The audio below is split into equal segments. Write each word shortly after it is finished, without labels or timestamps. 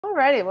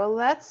Alrighty, well,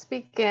 let's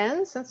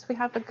begin. Since we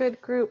have a good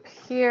group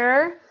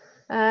here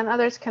and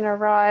others can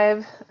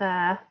arrive,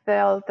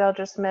 they'll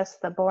just miss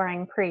the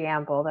boring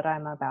preamble that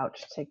I'm about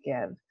to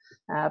give.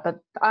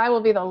 But I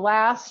will be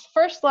the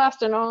first,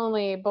 last, and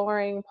only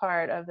boring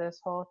part of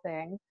this whole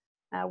thing.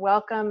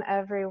 Welcome,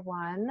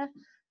 everyone.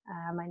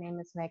 My name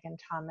is Megan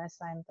Thomas.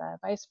 I'm the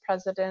Vice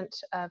President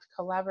of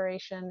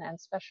Collaboration and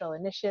Special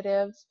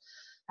Initiatives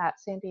at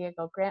San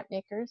Diego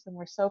Grantmakers, and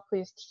we're so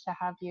pleased to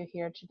have you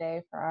here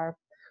today for our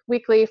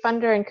weekly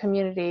funder and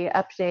community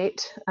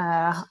update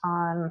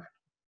on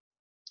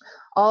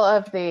all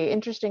of the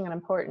interesting and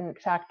important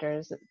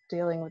factors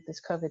dealing with this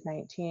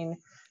COVID-19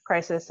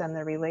 crisis and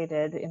the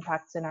related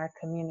impacts in our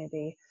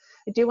community.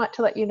 I do want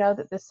to let you know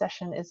that this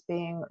session is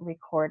being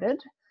recorded.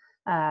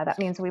 That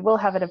means we will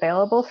have it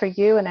available for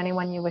you and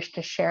anyone you wish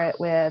to share it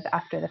with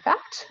after the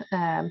fact.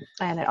 And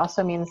it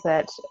also means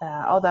that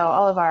although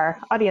all of our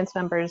audience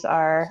members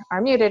are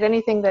muted,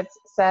 anything that's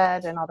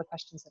said and all the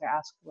questions that are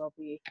asked will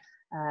be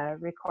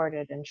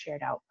recorded and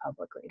shared out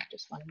publicly.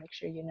 Just want to make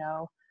sure you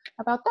know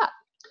about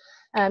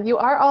that. You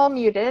are all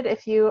muted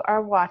if you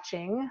are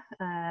watching,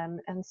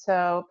 and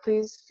so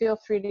please feel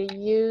free to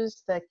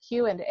use the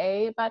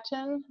Q&A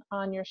button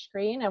on your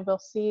screen, and we'll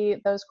see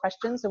those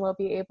questions and we'll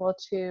be able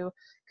to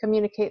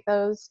communicate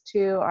those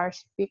to our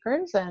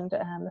speakers and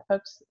the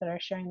folks that are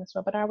sharing this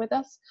webinar with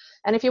us.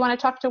 And if you want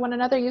to talk to one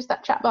another, use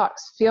that chat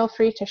box. Feel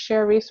free to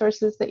share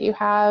resources that you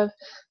have,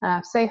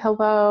 say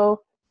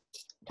hello,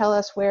 tell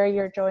us where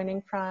you're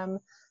joining from,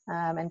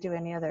 and do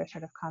any other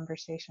sort of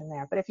conversation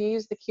there. But if you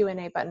use the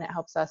Q&A button, it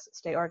helps us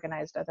stay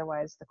organized.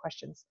 Otherwise, the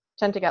questions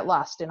tend to get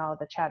lost in all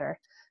the chatter,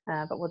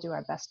 but we'll do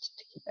our best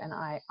to keep an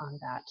eye on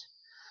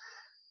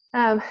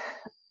that.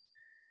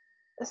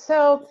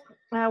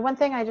 One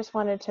thing I just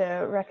wanted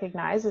to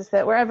recognize is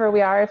that wherever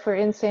we are, if we're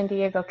in San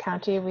Diego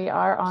County, we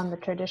are on the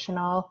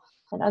traditional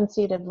and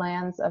unceded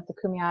lands of the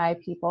Kumeyaay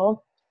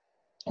people,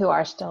 who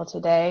are still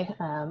today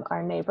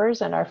our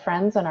neighbors and our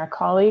friends and our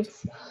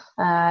colleagues,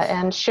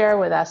 and share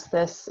with us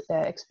this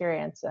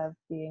experience of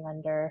being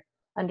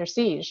under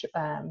siege,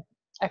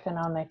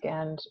 economic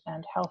and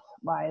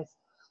health-wise.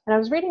 And I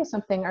was reading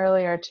something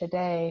earlier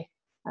today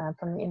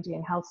from the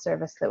Indian Health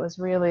Service that was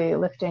really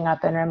lifting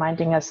up and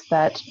reminding us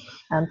that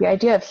the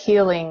idea of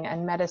healing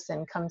and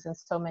medicine comes in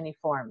so many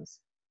forms.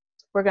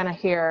 We're going to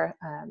hear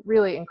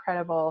really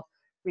incredible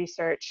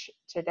research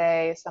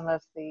today, some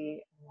of the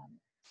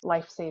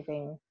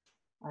life-saving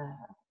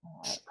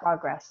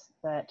progress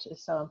that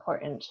is so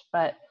important.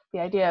 But the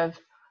idea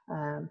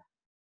of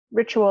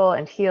ritual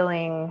and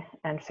healing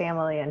and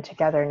family and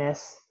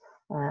togetherness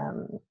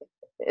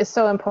is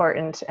so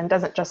important and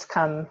doesn't just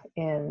come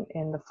in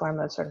the form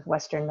of sort of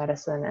Western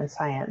medicine and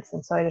science.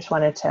 And so I just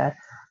wanted to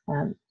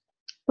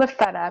lift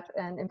that up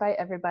and invite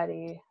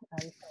everybody,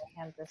 before I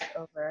hand this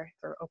over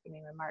for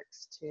opening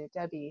remarks to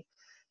Debbie,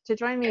 to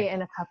join me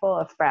in a couple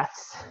of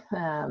breaths,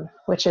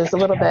 which is a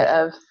little bit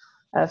of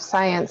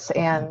science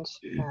and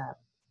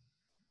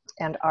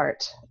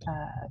art,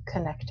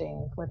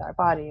 connecting with our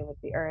body, with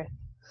the earth,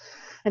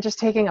 and just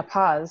taking a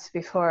pause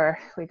before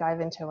we dive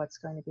into what's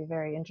going to be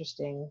very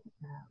interesting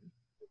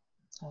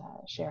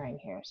sharing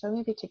here. So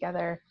maybe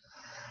together,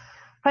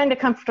 find a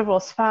comfortable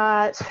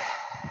spot,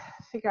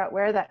 figure out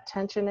where that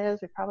tension is.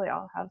 We probably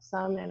all have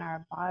some in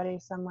our body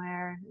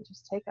somewhere, and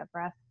just take a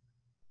breath,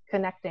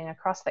 connecting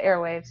across the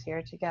airwaves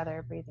here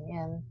together, breathing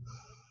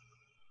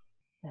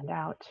in and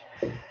out.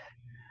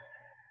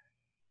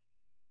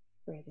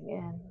 Breathing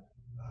in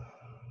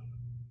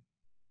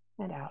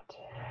and out.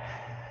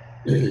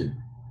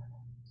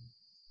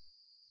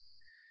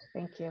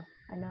 Thank you.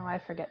 I know I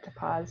forget to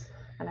pause,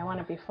 and I want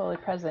to be fully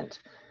present.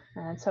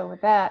 And so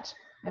with that,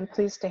 I'm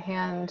pleased to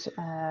hand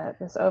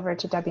this over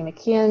to Debbie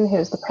McKeon, who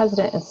is the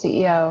President and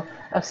CEO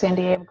of San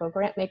Diego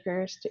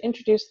Grantmakers, to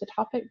introduce the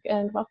topic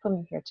and welcome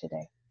you here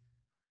today.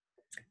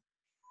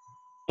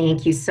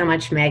 Thank you so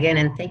much, Megan,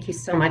 and thank you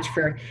so much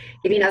for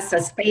giving us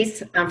a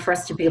space for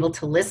us to be able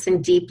to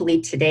listen deeply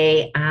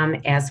today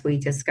as we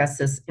discuss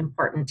this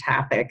important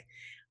topic.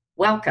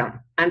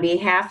 Welcome. On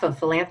behalf of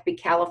Philanthropy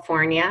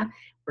California,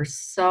 we're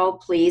so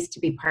pleased to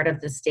be part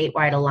of the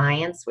statewide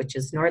alliance, which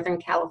is Northern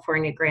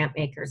California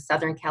Grantmakers,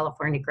 Southern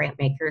California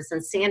Grantmakers,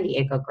 and San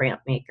Diego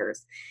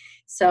Grantmakers.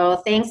 So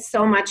thanks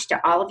so much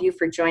to all of you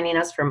for joining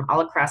us from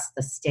all across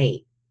the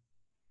state.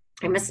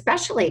 I'm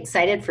especially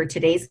excited for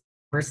today's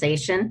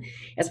conversation,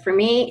 as for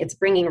me, it's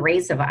bringing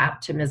rays of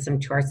optimism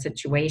to our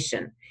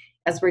situation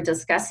as we're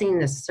discussing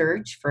the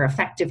search for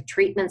effective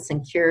treatments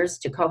and cures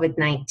to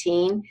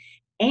COVID-19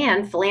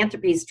 and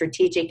philanthropy's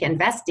strategic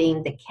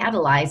investing that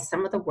catalyzed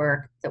some of the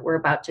work that we're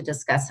about to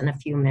discuss in a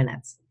few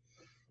minutes.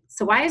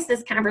 So why is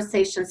this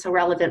conversation so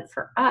relevant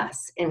for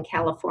us in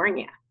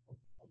California?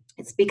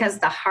 It's because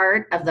the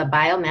heart of the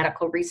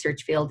biomedical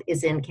research field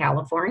is in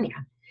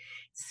California.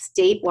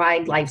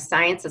 Statewide Life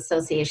Science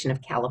Association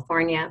of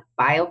California,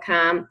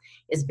 Biocom,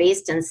 is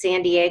based in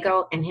San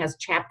Diego and has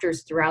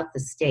chapters throughout the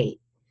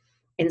state.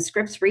 And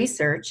Scripps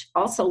Research,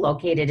 also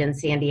located in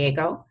San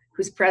Diego,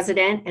 whose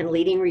president and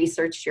leading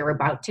research you're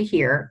about to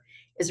hear,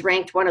 is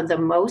ranked one of the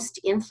most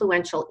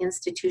influential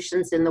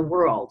institutions in the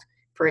world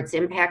for its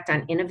impact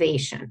on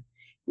innovation.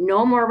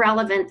 No more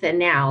relevant than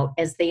now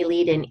as they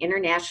lead an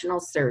international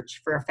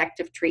search for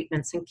effective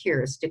treatments and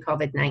cures to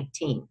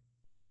COVID-19.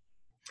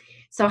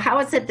 So how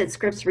is it that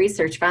Scripps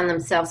Research found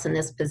themselves in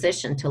this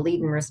position to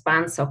lead and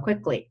respond so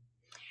quickly?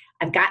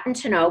 I've gotten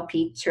to know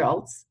Pete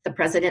Schultz, the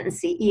president and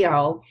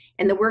CEO,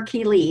 and the work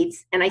he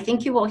leads, and I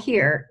think you will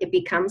hear it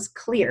becomes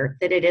clear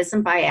that it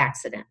isn't by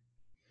accident.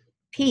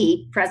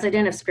 Pete,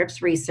 president of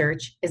Scripps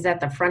Research, is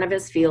at the front of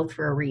his field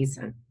for a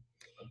reason.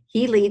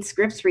 He leads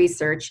Scripps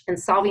Research in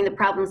solving the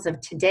problems of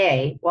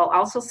today while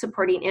also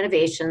supporting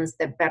innovations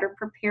that better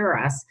prepare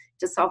us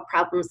to solve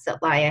problems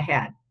that lie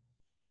ahead.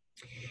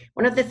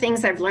 One of the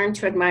things I've learned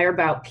to admire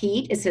about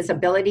Pete is his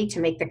ability to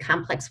make the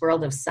complex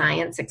world of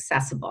science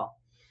accessible.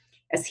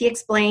 As he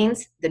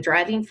explains, the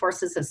driving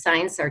forces of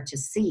science are to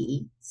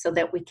see so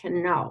that we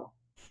can know.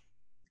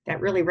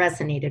 That really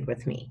resonated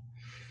with me.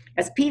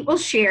 As Pete will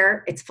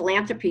share, it's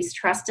philanthropy's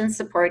trust and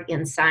support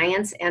in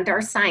science and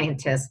our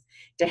scientists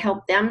to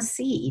help them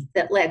see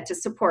that led to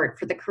support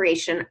for the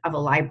creation of a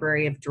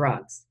library of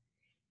drugs.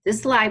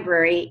 This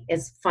library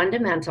is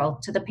fundamental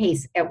to the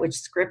pace at which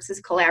Scripps is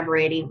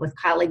collaborating with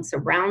colleagues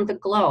around the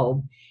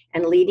globe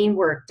and leading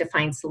work to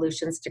find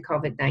solutions to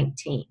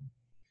COVID-19.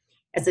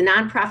 As a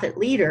nonprofit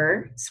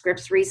leader,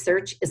 Scripps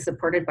Research is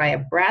supported by a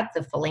breadth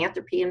of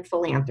philanthropy and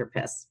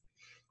philanthropists.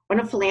 One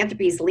of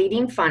philanthropy's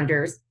leading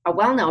funders, a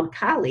well-known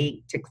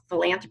colleague to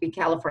Philanthropy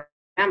California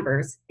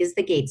members, is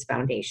the Gates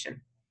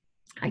Foundation.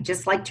 I'd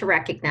just like to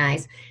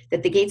recognize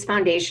that the Gates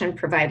Foundation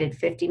provided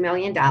 $50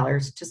 million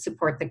to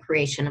support the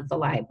creation of the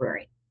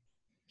library.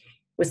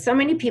 With so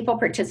many people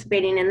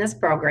participating in this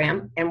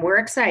program, and we're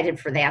excited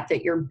for that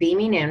you're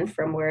beaming in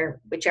from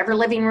whichever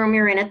living room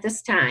you're in at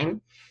this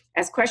time,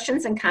 as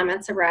questions and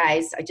comments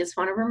arise, I just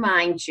want to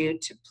remind you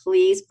to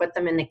please put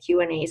them in the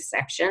Q&A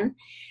section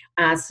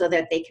so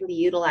that they can be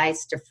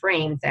utilized to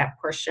frame that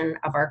portion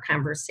of our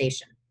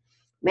conversation.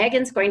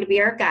 Megan's going to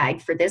be our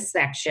guide for this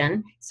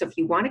section, so if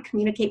you want to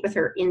communicate with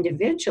her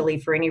individually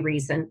for any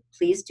reason,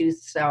 please do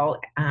so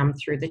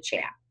through the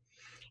chat.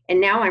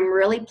 And now I'm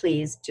really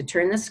pleased to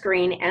turn the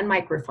screen and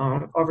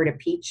microphone over to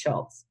Pete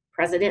Schultz,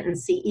 President and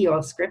CEO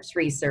of Scripps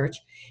Research,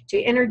 to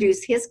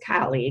introduce his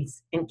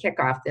colleagues and kick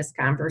off this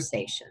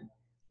conversation.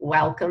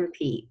 Welcome,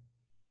 Pete.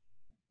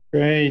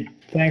 Great,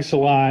 thanks a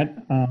lot.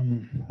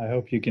 I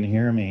hope you can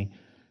hear me.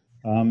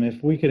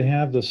 If we could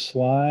have the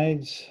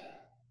slides.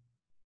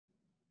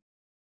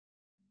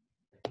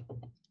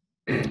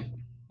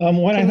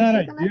 What I thought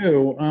I'd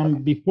do,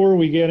 before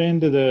we get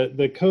into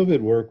the COVID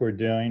work we're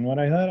doing, what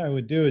I thought I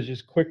would do is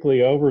just quickly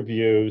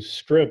overview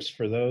Scripps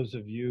for those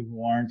of you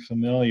who aren't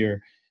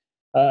familiar,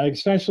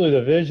 especially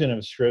the vision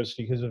of Scripps,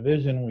 because the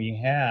vision we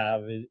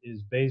have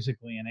is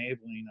basically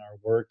enabling our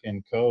work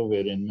in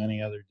COVID and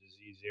many other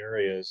disease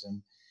areas.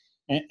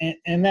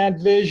 And that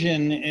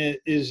vision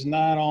is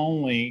not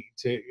only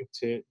to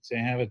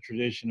have a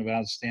tradition of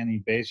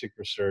outstanding basic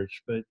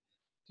research, but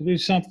to do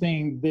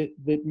something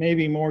that may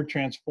be more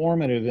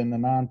transformative in the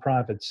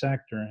nonprofit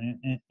sector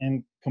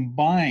and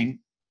combine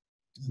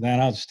that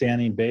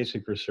outstanding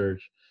basic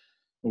research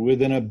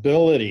with an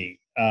ability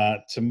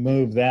to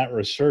move that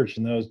research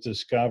and those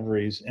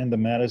discoveries into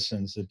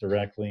medicines that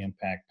directly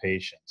impact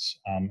patients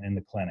in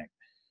the clinic.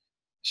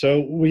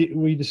 So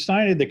we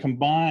decided to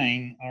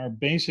combine our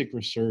basic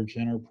research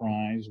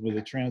enterprise with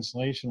a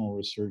translational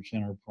research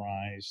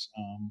enterprise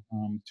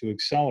to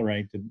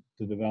accelerate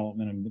the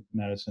development of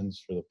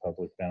medicines for the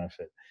public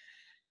benefit.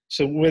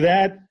 So with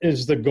that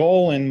as the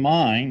goal in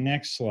mind,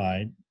 next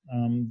slide,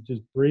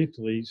 just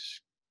briefly,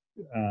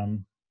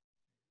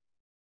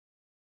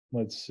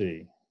 let's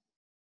see.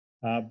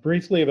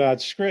 Briefly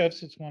about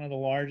Scripps, it's one of the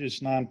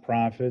largest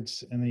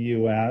nonprofits in the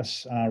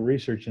U.S.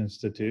 Research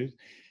institute.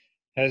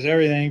 Covers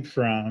everything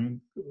from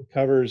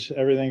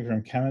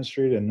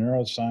chemistry to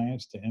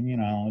neuroscience to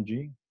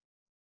immunology.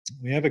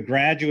 We have a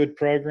graduate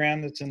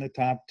program that's in the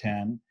top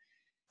 10.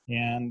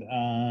 And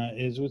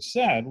as was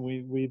said,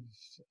 we've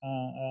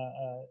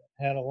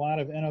had a lot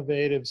of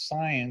innovative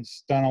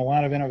science, done a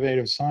lot of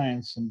innovative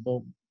science and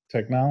built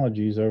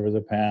technologies over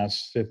the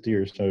past 50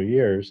 or so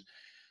years.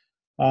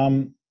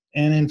 And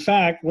in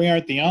fact, we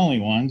aren't the only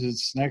ones.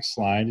 It's next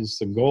slide. It's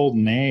the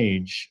golden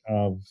age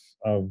of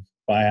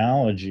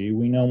biology.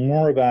 We know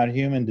more about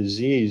human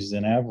disease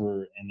than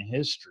ever in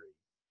history.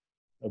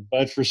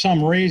 But for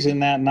some reason,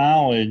 that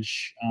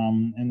knowledge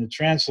and the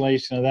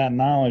translation of that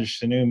knowledge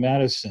to new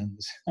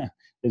medicines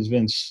has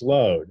been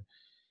slowed.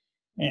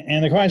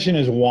 And the question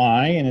is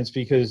why? And it's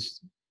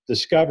because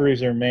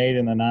discoveries are made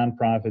in the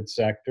nonprofit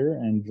sector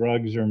and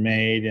drugs are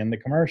made in the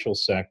commercial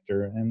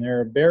sector. And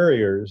there are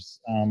barriers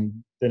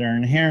that are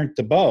inherent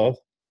to both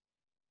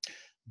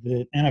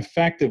that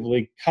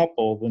ineffectively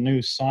couple the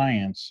new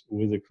science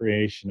with the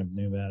creation of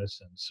new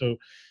medicines. So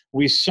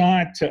we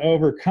sought to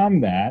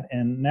overcome that.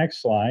 And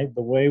next slide,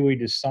 the way we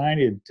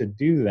decided to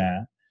do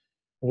that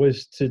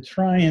was to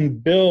try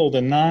and build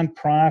a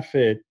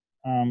nonprofit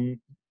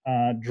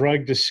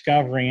drug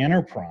discovery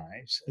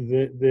enterprise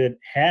that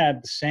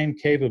had the same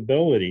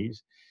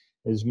capabilities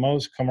as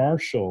most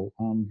commercial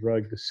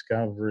drug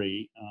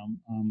discovery,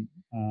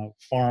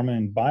 pharma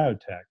and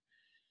biotech.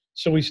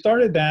 So we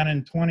started that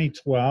in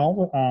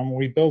 2012.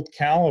 We built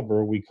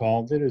Caliber, we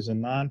called it, as a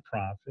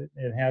nonprofit.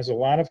 It has a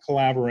lot of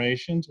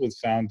collaborations with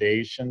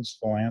foundations,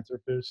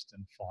 philanthropists,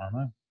 and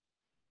pharma.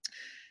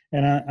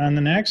 And on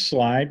the next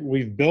slide,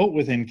 we've built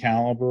within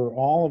Caliber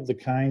all of the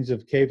kinds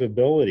of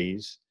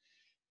capabilities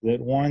that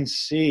one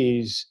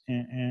sees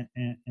in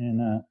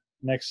a,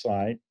 next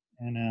slide,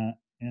 in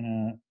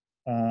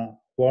a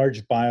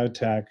large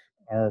biotech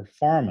or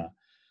pharma.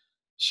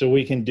 So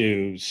we can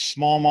do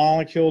small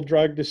molecule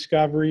drug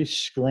discovery,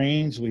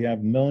 screens. We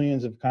have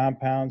millions of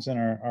compounds in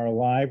our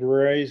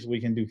libraries. We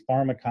can do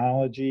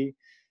pharmacology,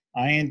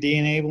 IND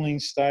enabling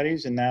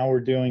studies, and now we're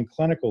doing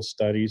clinical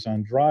studies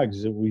on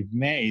drugs that we've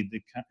made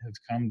that have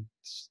come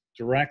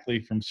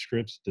directly from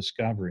Scripps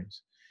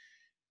discoveries.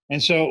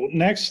 And so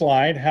next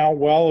slide, how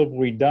well have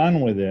we done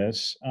with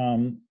this?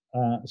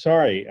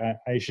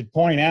 I should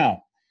point out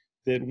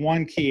that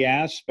one key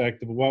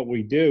aspect of what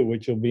we do,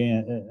 which will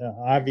be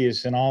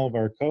obvious in all of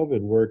our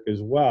COVID work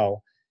as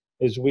well,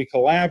 is we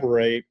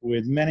collaborate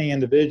with many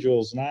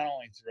individuals, not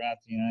only throughout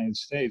the United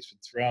States,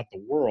 but throughout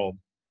the world,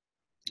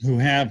 who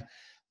have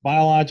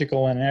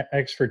biological and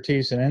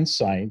expertise and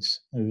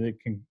insights that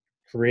can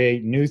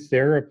create new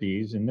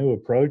therapies and new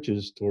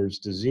approaches towards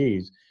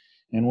disease.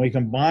 And we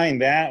combine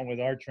that with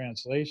our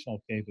translational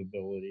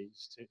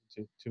capabilities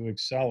to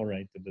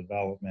accelerate the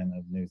development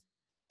of new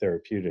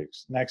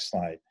therapeutics. Next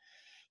slide.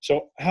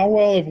 So how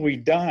well have we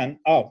done?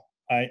 Oh,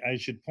 I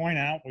should point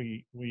out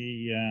we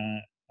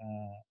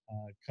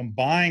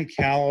combined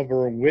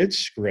Caliber with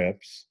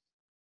Scripps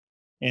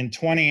in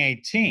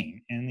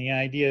 2018. And the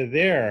idea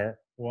there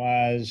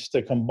was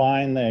to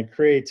combine the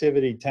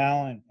creativity,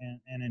 talent,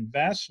 and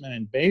investment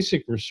in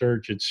basic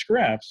research at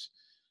Scripps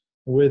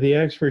with the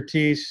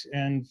expertise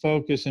and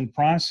focus and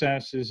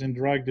processes in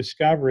drug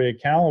discovery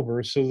at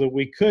Caliber so that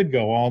we could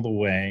go all the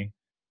way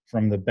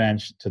from the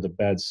bench to the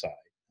bedside.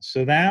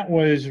 So that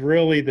was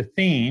really the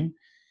theme.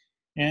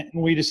 And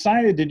we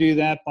decided to do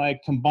that by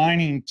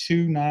combining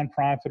two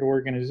nonprofit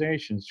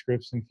organizations,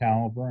 Scripps and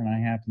Caliber, and I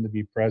happen to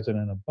be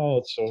president of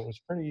both, so it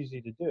was pretty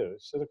easy to do.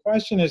 So the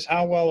question is,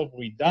 how well have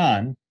we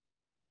done?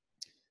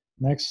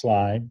 Next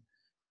slide.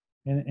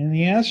 And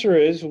the answer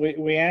is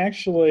we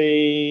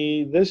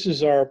actually, this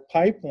is our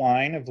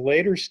pipeline of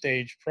later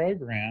stage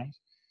programs.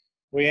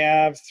 We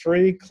have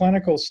 3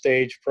 clinical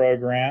stage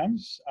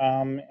programs,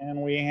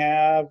 and we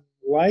have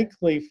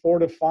likely 4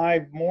 to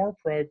 5 more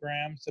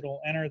programs that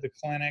will enter the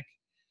clinic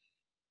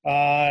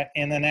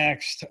in the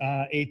next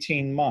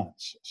 18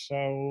 months.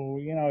 So,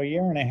 you know, a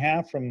year and a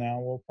half from now,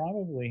 we'll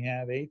probably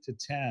have 8 to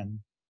 10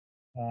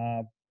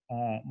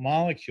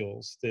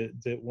 molecules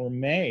that were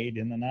made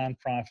in the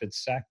nonprofit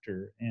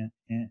sector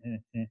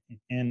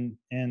and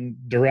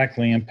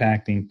directly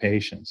impacting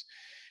patients.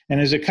 And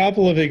as a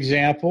couple of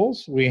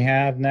examples, we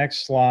have,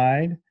 next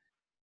slide,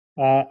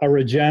 a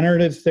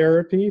regenerative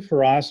therapy for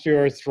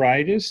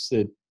osteoarthritis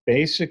that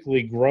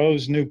basically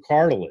grows new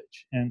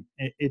cartilage. And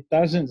it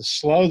doesn't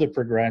slow the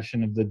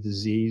progression of the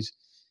disease.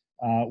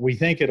 We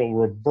think it'll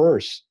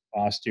reverse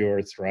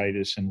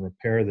osteoarthritis and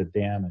repair the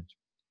damage.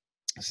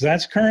 So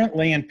that's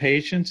currently in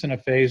patients in a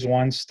phase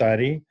 1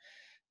 study.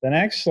 The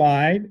next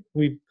slide,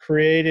 we've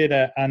created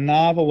a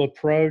novel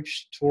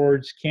approach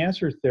towards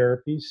cancer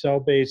therapy,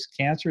 cell-based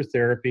cancer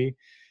therapy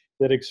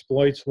that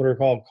exploits what are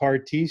called CAR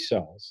T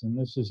cells. And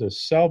this is a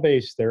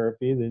cell-based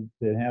therapy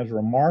that has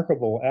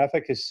remarkable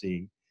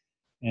efficacy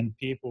in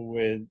people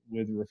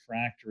with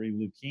refractory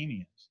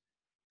leukemias.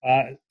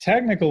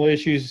 Technical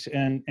issues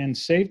and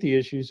safety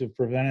issues have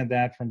prevented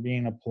that from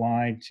being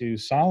applied to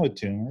solid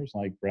tumors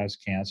like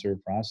breast cancer,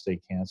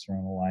 prostate cancer,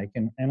 and the like.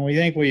 And we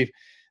think we've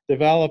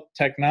developed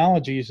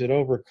technologies that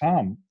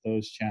overcome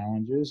those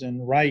challenges.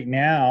 And right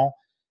now,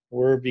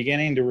 we're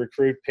beginning to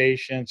recruit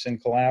patients in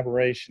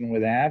collaboration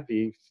with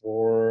AbbVie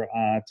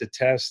to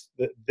test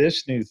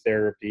this new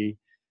therapy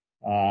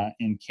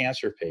in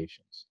cancer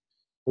patients.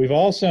 We've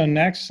also,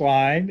 next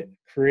slide,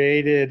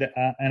 created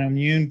an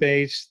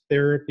immune-based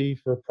therapy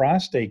for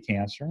prostate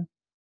cancer.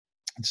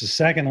 It's the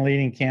second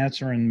leading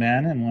cancer in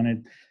men, and when it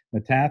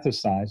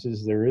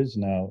metastasizes, there is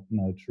no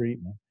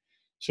treatment.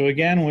 So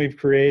again, we've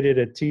created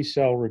a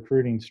T-cell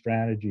recruiting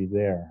strategy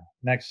there.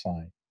 Next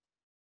slide.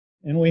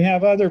 And we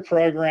have other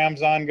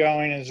programs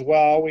ongoing as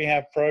well. We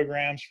have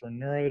programs for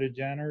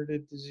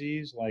neurodegenerative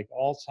disease like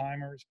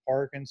Alzheimer's,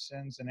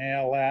 Parkinson's, and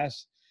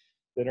ALS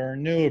that are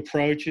new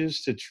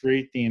approaches to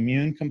treat the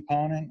immune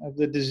component of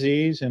the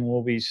disease, and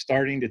we'll be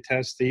starting to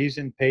test these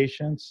in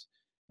patients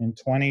in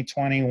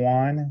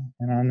 2021.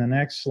 And on the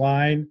next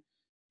slide,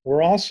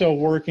 we're also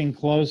working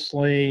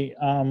closely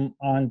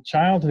on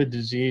childhood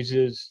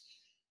diseases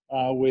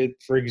with,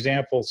 for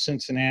example,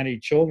 Cincinnati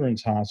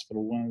Children's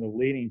Hospital, one of the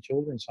leading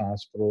children's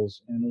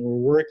hospitals, and we're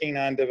working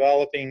on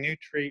developing new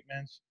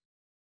treatments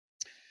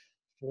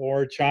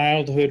for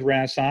childhood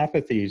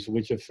rasopathies,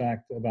 which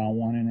affect about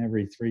 1 in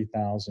every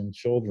 3,000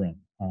 children.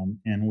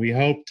 And we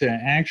hope to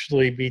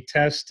actually be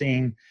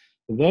testing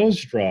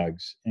those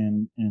drugs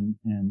and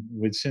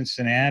with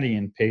Cincinnati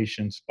in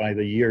patients by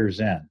the year's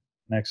end.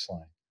 Next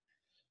slide.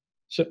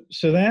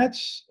 So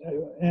that's,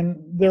 and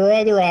there are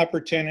other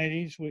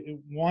opportunities.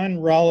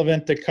 One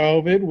relevant to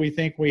COVID, we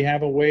think we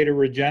have a way to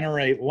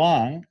regenerate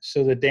lung.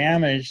 So the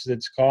damage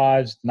that's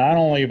caused not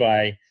only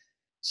by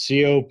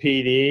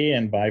COPD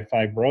and by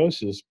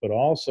fibrosis, but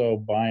also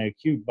by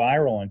acute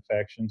viral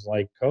infections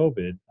like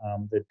COVID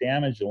that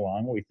damage the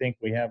lung. We think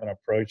we have an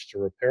approach to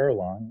repair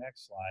lung.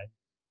 Next slide.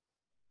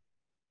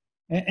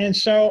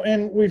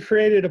 And we've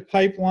created a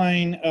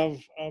pipeline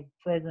of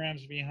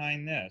programs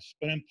behind this.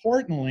 But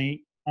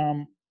importantly,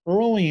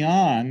 early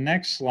on,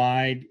 next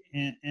slide,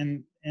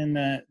 in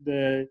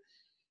the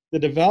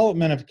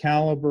development of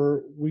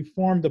Caliber, we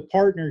formed a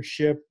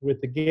partnership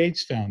with the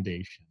Gates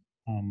Foundation.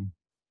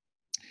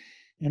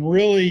 And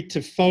really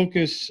to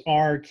focus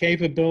our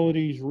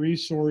capabilities,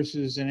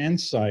 resources, and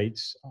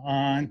insights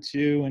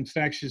onto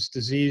infectious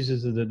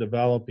diseases of the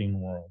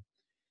developing world.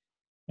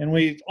 And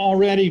we've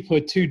already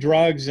put 2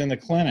 drugs in the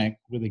clinic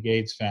with the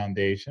Gates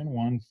Foundation,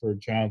 one for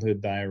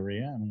childhood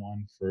diarrhea and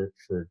one for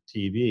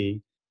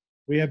TB.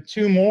 We have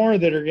 2 more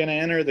that are going to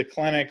enter the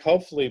clinic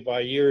hopefully by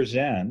year's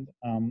end,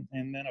 and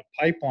then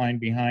a pipeline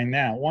behind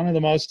that. One of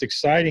the most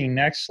exciting,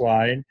 next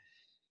slide,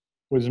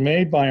 was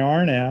made by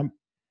RNAB.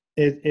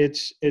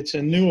 It's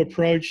a new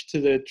approach to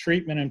the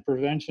treatment and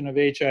prevention of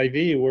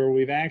HIV, where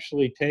we've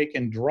actually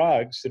taken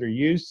drugs that are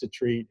used to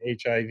treat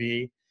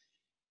HIV,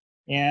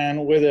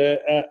 and with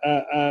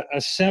a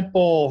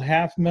simple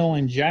 0.5 ml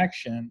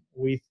injection,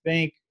 we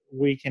think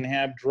we can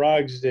have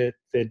drugs that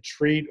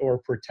treat or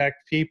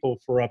protect people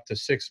for up to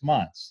 6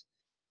 months.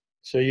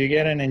 So you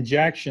get an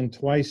injection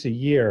twice a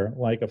year,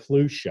 like a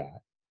flu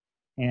shot,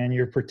 and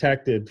you're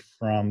protected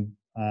from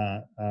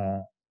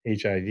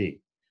HIV.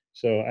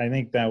 So I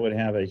think that would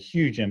have a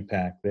huge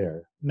impact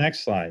there.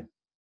 Next slide.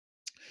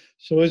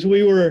 So as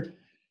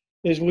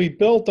we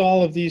built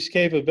all of these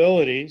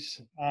capabilities,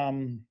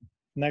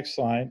 next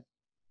slide.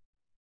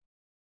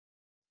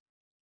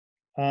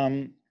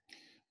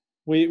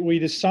 We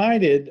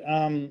decided,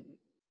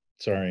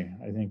 sorry,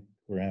 I think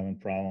we're having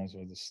problems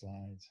with the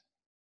slides.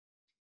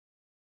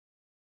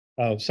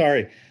 Oh,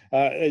 sorry.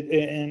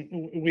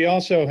 And we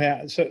also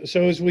had, so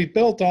as we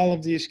built all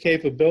of these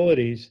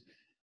capabilities,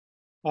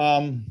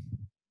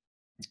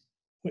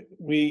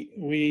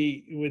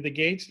 with the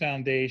Gates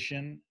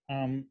Foundation,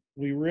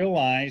 we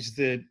realized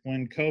that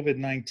when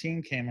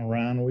COVID-19 came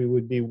around, we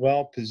would be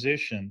well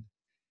positioned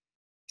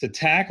to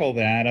tackle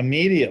that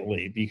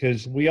immediately,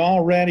 because we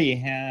already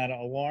had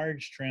a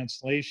large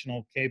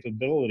translational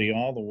capability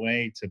all the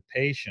way to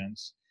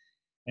patients.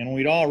 And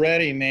we'd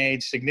already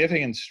made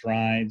significant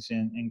strides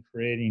in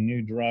creating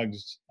new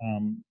drugs,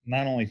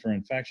 not only for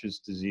infectious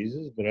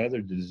diseases, but other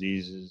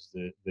diseases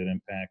that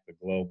impact the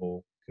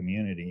global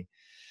community.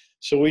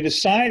 So we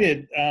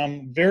decided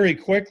very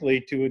quickly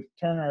to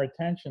turn our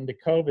attention to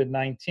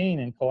COVID-19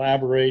 in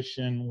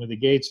collaboration with the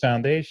Gates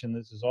Foundation.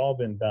 This has all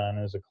been done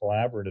as a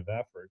collaborative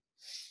effort.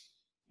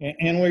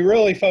 And we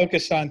really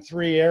focused on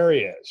 3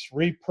 areas: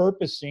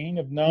 repurposing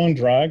of known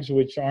drugs,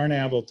 which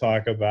Arnav will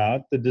talk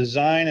about, the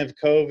design of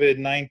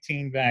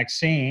COVID-19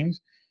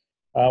 vaccines,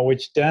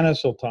 which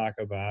Dennis will talk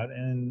about,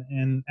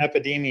 and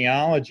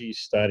epidemiology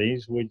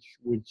studies,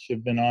 which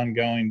have been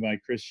ongoing by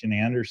Christian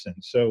Anderson.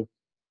 So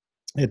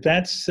at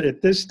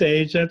this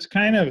stage, that's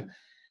kind of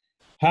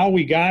how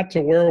we got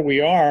to where we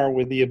are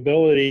with the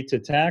ability to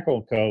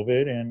tackle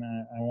COVID, and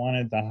I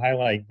wanted to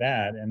highlight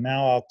that. And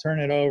now I'll turn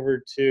it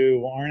over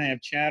to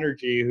Arnav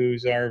Chatterjee,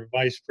 who's our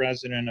Vice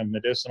President of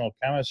Medicinal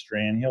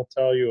Chemistry, and he'll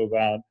tell you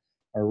about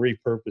our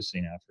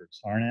repurposing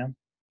efforts. Arnav?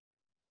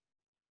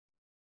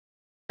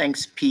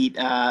 Thanks, Pete.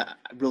 I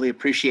really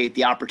appreciate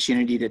the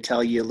opportunity to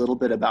tell you a little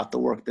bit about the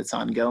work that's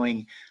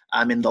ongoing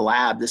in the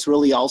lab. This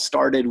really all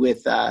started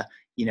with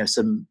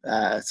some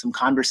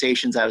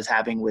conversations I was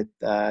having with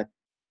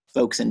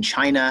folks in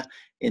China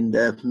in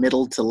the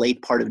middle to late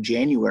part of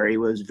January. It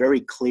was very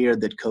clear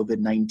that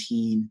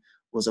COVID-19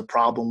 was a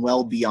problem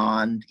well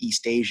beyond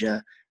East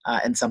Asia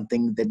and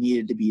something that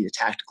needed to be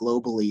attacked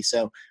globally.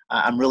 So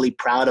I'm really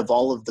proud of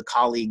all of the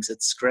colleagues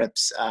at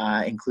Scripps,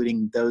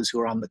 including those who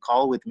are on the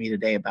call with me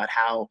today, about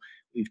how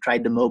we've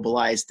tried to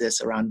mobilize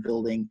this around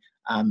building,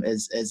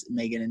 as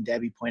Megan and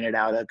Debbie pointed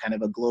out, a kind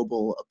of a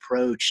global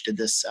approach to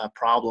this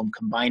problem,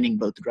 combining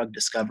both drug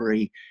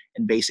discovery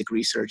and basic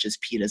research, as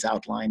Pete has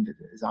outlined,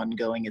 is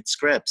ongoing at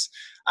Scripps.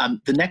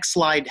 The next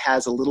slide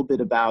has a little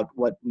bit about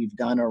what we've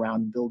done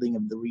around building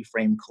of the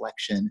Reframe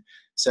collection.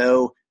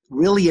 So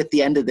really, at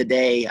the end of the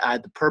day,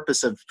 the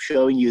purpose of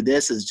showing you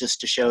this is just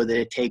to show that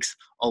it takes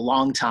a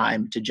long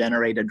time to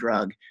generate a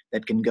drug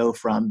that can go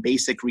from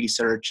basic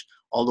research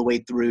all the way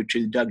through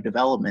to drug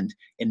development.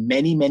 And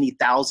many, many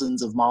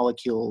thousands of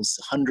molecules,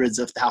 hundreds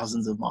of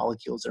thousands of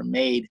molecules are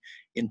made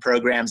in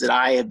programs that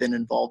I have been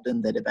involved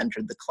in that have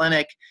entered the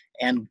clinic,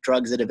 and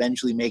drugs that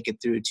eventually make it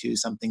through to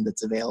something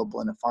that's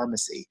available in a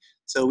pharmacy.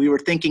 So we were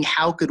thinking,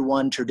 how could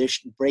one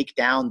break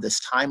down this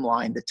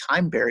timeline, the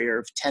time barrier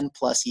of 10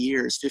 plus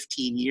years,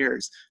 15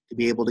 years, to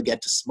be able to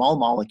get to small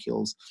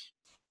molecules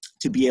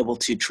to be able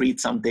to treat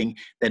something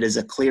that is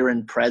a clear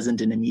and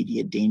present and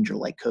immediate danger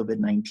like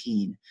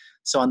COVID-19.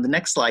 So on the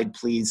next slide,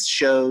 please,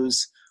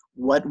 shows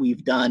what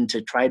we've done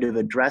to try to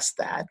address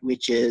that,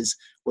 which is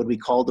what we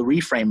call the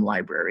Reframe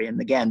Library.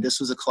 And again, this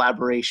was a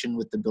collaboration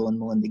with the Bill and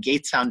Melinda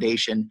Gates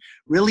Foundation,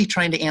 really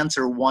trying to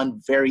answer one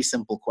very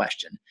simple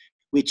question,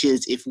 which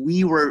is if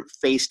we were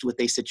faced with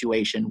a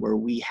situation where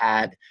we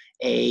had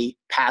a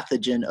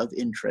pathogen of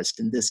interest,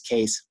 in this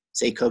case,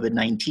 say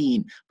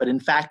COVID-19, but in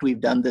fact, we've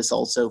done this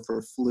also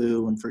for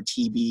flu and for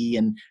TB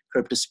and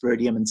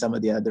cryptosporidium and some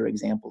of the other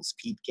examples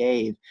Pete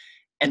gave,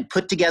 and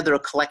put together a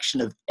collection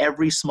of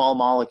every small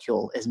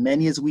molecule, as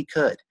many as we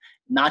could,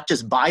 not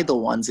just buy the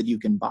ones that you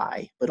can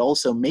buy, but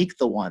also make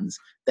the ones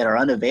that are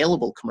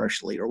unavailable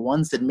commercially or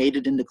ones that made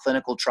it into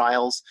clinical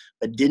trials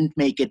but didn't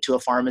make it to a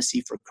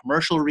pharmacy for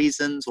commercial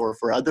reasons or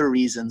for other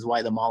reasons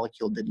why the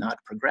molecule did not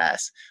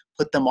progress.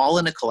 Put them all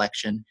in a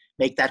collection,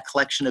 make that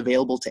collection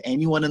available to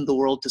anyone in the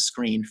world to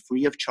screen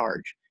free of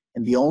charge.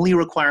 And the only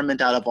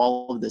requirement out of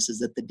all of this is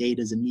that the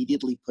data is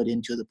immediately put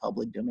into the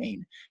public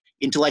domain.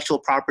 Intellectual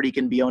property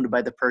can be owned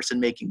by the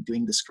person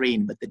doing the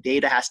screen, but the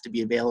data has to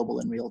be available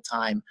in real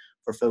time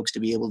for folks to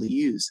be able to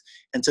use.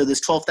 And so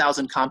this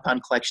 12,000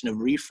 compound collection of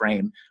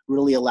Reframe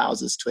really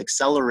allows us to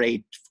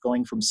accelerate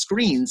going from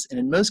screens, and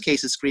in most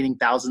cases screening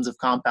thousands of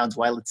compounds,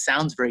 while it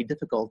sounds very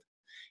difficult,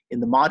 in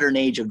the modern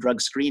age of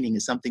drug screening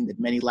is something that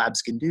many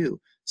labs can do.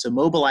 So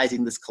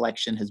mobilizing this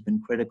collection has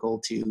been critical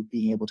to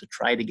being able to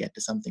try to get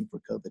to something for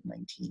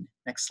COVID-19.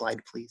 Next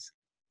slide, please.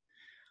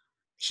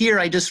 Here,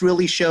 I just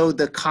really show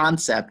the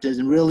concept,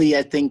 and really,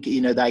 I think,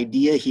 the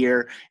idea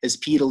here, as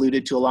Pete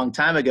alluded to a long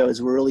time ago,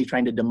 is we're really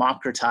trying to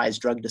democratize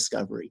drug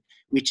discovery,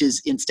 which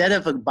is instead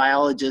of a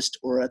biologist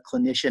or a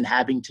clinician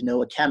having to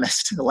know a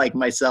chemist like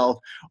myself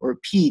or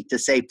Pete to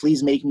say,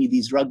 please make me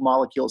these drug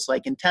molecules so I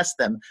can test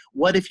them.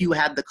 What if you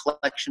had the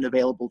collection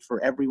available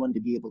for everyone to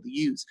be able to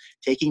use?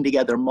 Taking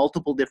together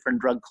multiple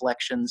different drug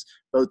collections,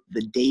 both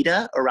the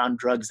data around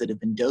drugs that have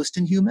been dosed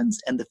in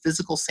humans and the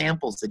physical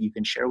samples that you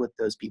can share with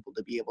those people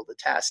to be able to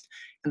test.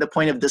 And the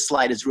point of this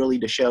slide is really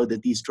to show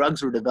that these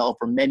drugs were developed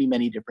for many,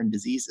 many different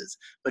diseases,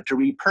 but to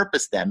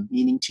repurpose them,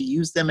 meaning to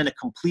use them in a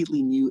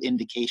completely new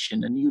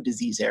indication, a new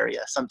disease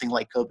area, something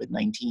like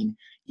COVID-19,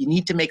 you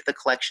need to make the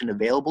collection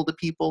available to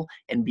people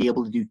and be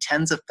able to do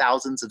tens of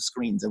thousands of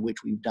screens, of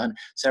which we've done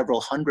several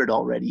hundred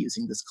already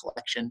using this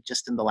collection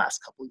just in the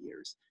last couple of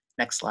years.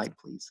 Next slide,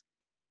 please.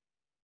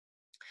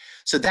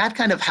 So that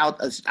kind of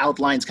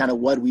outlines kind of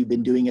what we've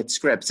been doing at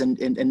Scripps.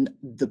 And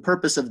the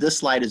purpose of this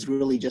slide is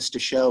really just to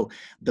show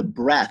the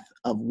breadth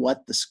of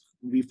what the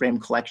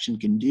Reframe collection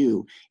can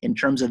do in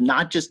terms of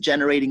not just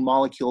generating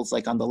molecules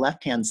like on the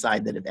left-hand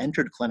side that have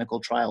entered clinical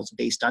trials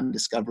based on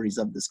discoveries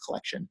of this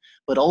collection,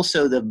 but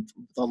also the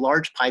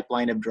large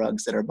pipeline of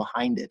drugs that are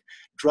behind it.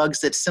 Drugs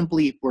that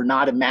simply were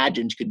not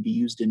imagined could be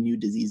used in new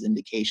disease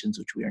indications,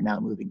 which we are now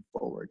moving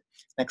forward.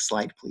 Next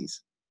slide,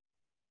 please.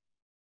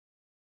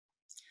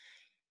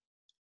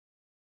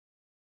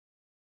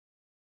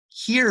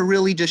 Here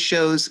really just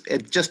shows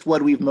just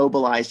what we've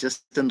mobilized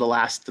just in the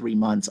last 3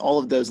 months. All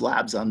of those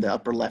labs on the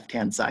upper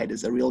left-hand side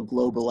is a real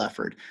global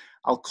effort.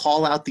 I'll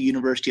call out the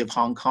University of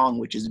Hong Kong,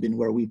 which has been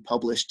where we've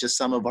published just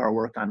some of our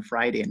work on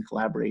Friday in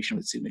collaboration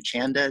with Suma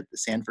Chanda, the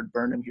Sanford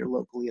Burnham here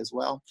locally as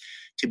well,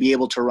 to be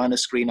able to run a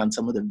screen on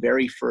some of the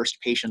very first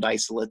patient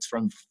isolates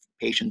from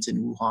patients in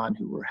Wuhan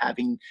who were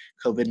having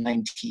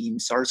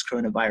COVID-19, SARS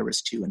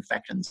coronavirus 2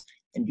 infections,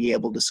 and be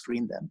able to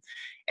screen them.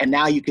 And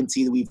now you can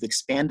see that we've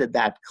expanded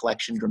that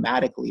collection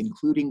dramatically,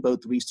 including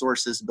both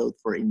resources both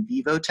for in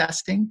vivo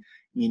testing,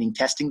 meaning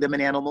testing them in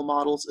animal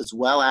models, as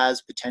well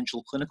as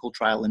potential clinical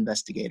trial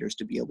investigators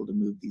to be able to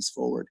move these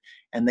forward.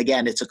 And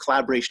again, it's a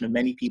collaboration of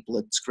many people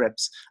at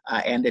Scripps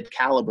and at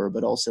Caliber,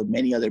 but also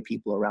many other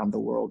people around the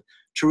world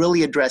to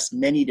really address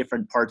many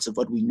different parts of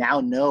what we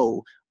now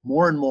know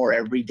more and more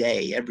every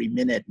day, every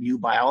minute, new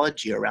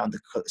biology around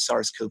the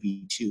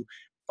SARS-CoV-2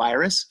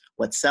 virus,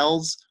 what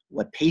cells,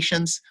 what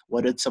patients,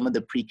 what are some of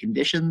the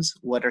preconditions,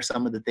 what are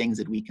some of the things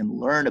that we can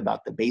learn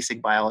about the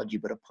basic biology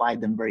but apply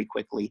them very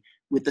quickly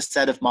with the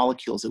set of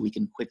molecules that we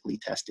can quickly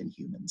test in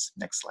humans.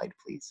 Next slide,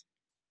 please.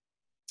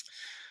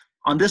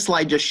 On this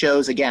slide just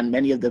shows, again,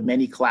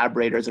 many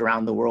collaborators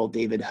around the world.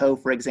 David Ho,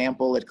 for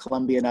example, at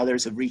Columbia and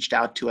others have reached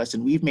out to us,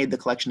 and we've made the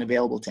collection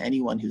available to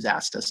anyone who's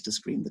asked us to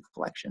screen the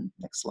collection.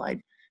 Next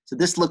slide. So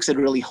this looks at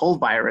really whole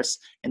virus,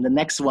 and the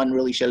next one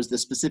really shows the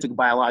specific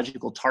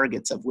biological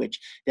targets of which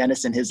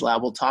Dennis and his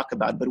lab will talk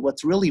about. But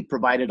what's really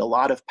provided a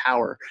lot of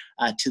power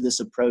to this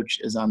approach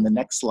is on the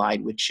next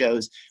slide, which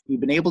shows we've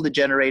been able to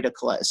generate a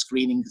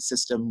screening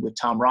system with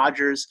Tom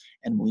Rogers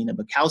and Melina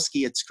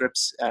Bukowski at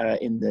Scripps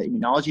in the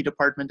immunology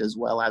department, as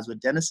well as with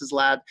Dennis's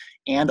lab,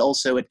 and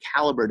also at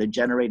Caliber to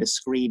generate a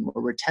screen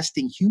where we're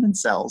testing human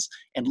cells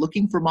and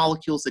looking for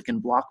molecules that can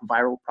block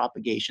viral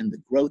propagation,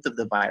 the growth of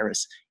the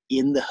virus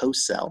in the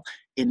host cell.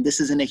 And this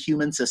is in a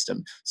human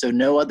system. So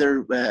no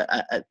other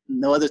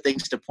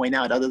things to point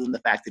out other than the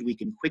fact that we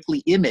can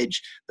quickly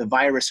image the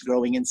virus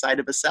growing inside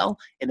of a cell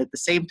and at the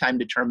same time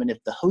determine if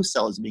the host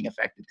cell is being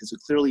affected, because we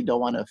clearly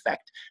don't want to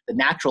affect the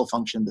natural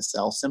function of the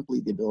cell,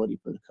 simply the ability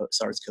for the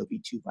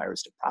SARS-CoV-2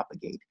 virus to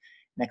propagate.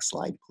 Next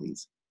slide,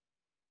 please.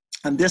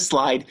 And this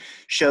slide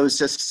shows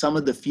just some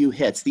of the few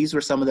hits. These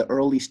were some of the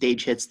early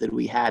stage hits that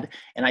we had.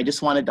 And I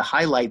just wanted to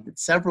highlight that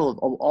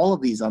all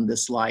of these on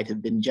this slide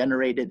have been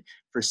generated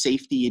for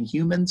safety in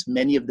humans.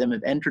 Many of them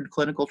have entered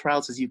clinical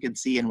trials, as you can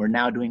see, and we're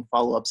now doing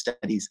follow-up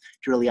studies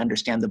to really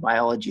understand the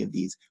biology of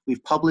these.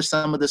 We've published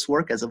some of this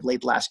work as of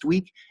late last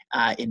week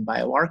in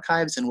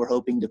bioarchives, and we're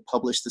hoping to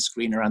publish the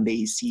screener on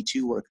the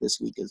AEC2 work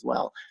this week as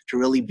well, to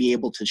really be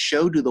able to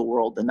show to the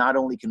world that not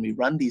only can we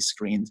run these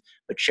screens,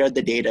 but share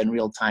the data in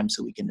real time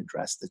so we can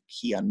address the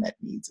key unmet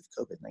needs of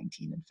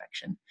COVID-19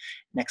 infection.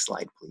 Next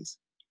slide, please.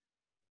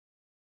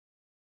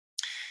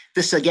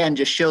 This again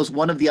just shows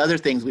one of the other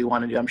things we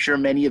want to do. I'm sure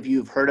many of you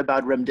have heard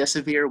about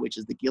remdesivir, which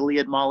is the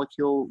Gilead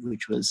molecule,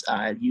 which was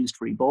used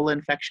for Ebola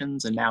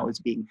infections and now is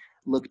being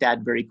looked at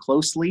very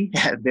closely,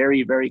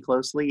 very, very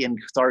closely in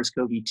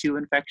SARS-CoV-2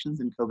 infections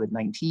and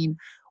COVID-19.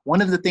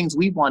 One of the things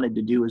we wanted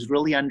to do is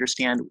really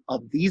understand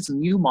of these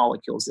new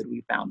molecules that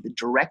we found that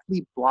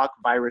directly block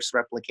virus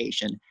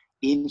replication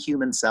in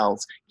human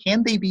cells,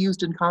 can they be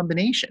used in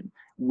combination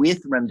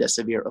with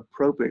remdesivir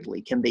appropriately?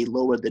 Can they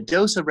lower the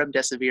dose of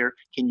remdesivir?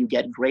 Can you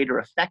get greater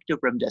effect of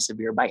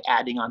remdesivir by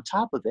adding on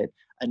top of it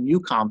a new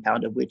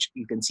compound, of which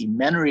you can see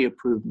many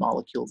approved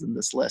molecules in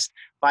this list,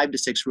 5 to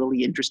 6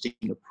 really interesting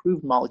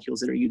approved molecules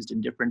that are used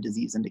in different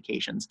disease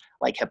indications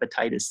like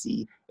hepatitis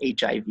C,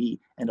 HIV,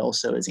 and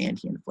also as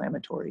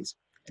anti-inflammatories.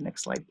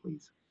 Next slide,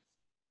 please.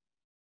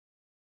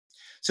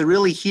 So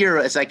really here,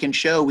 as I can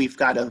show, we've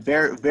got a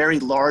very, very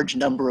large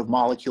number of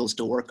molecules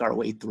to work our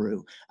way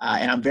through.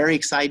 And I'm very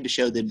excited to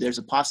show that there's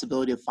a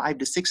possibility of 5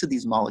 to 6 of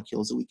these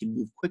molecules that we can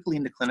move quickly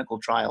into clinical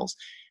trials,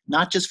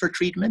 not just for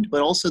treatment,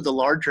 but also the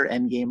larger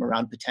endgame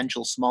around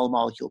potential small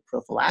molecule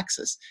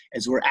prophylaxis,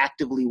 as we're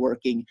actively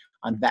working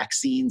on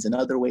vaccines and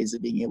other ways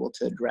of being able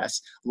to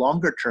address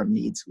longer term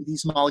needs.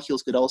 These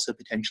molecules could also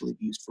potentially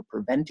be used for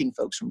preventing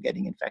folks from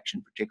getting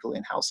infection, particularly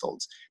in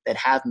households that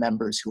have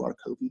members who are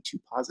COVID-2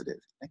 positive.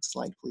 Next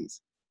slide,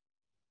 please.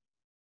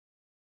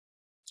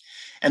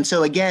 And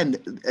so again,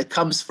 it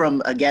comes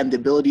from, again, the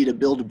ability to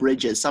build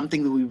bridges,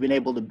 something that we've been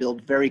able to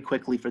build very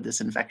quickly for this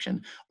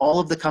infection. All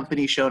of the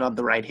companies shown on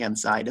the right-hand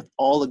side have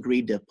all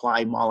agreed to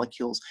apply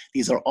molecules.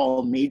 These are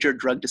all major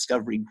drug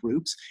discovery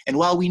groups. And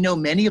while we know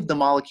many of the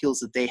molecules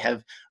that they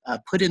have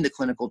put into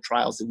clinical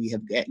trials that we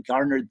have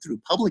garnered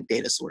through public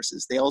data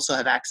sources, they also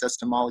have access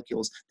to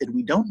molecules that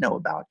we don't know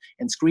about.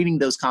 And screening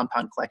those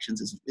compound collections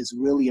is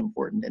really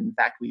important. And in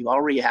fact, we're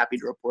already happy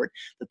to report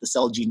that the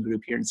Celgene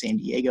group here in San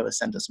Diego has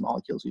sent us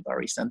molecules. We've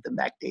already sent them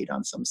back data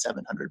on some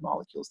 700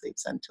 molecules they've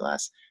sent to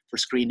us for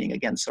screening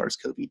against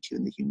SARS-CoV-2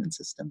 in the human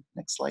system.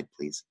 Next slide,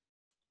 please.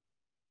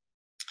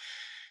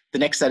 The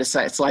next set of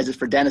slides is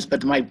for Dennis,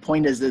 but my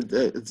point is that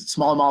the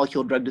small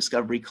molecule drug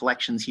discovery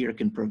collections here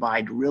can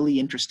provide really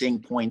interesting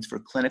points for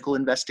clinical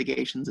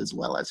investigations as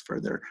well as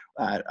further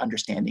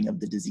understanding of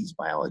the disease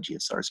biology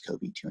of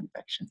SARS-CoV-2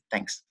 infection.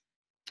 Thanks.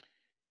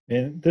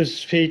 And this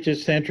speech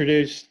is to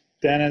introduce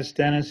Dennis.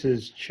 Dennis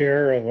is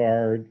chair of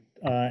our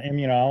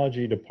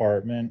immunology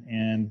department,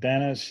 and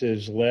Dennis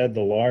has led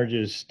the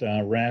largest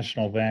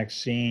rational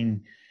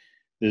vaccine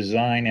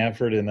design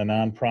effort in the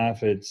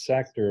nonprofit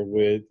sector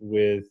with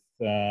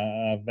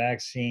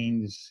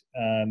vaccines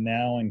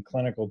now in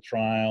clinical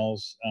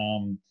trials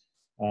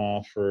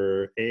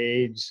for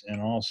AIDS,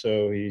 and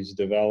also he's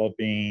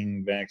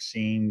developing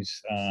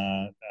vaccines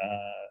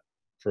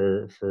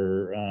for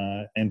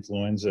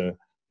influenza,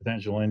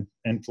 potential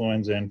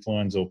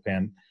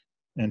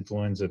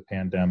influenza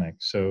pandemic.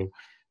 So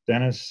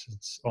Dennis,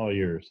 it's all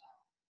yours.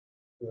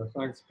 Yeah,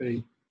 thanks,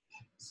 Pete.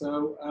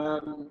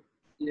 So,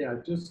 yeah,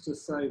 just to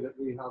say that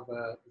we have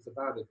there's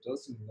about a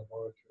dozen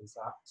laboratories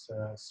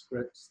at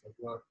Scripps that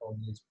work on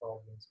these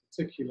problems,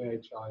 particularly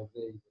HIV,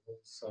 but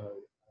also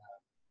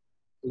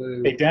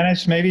flu. Hey,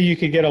 Dennis, maybe you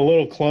could get a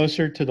little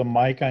closer to the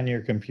mic on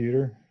your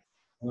computer.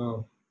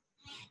 Oh,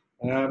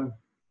 I'm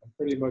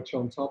pretty much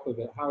on top of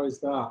it. How is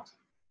that?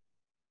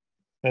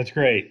 That's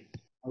great.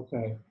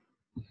 Okay.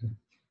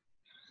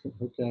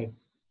 Okay.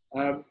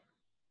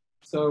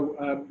 So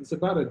there's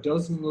about a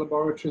dozen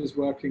laboratories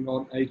working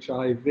on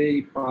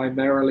HIV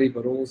primarily,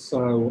 but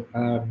also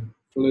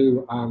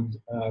flu and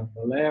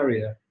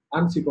malaria,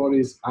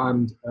 antibodies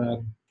and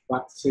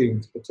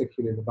vaccines,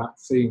 particularly the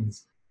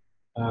vaccines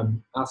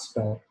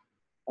aspect.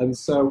 And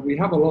so we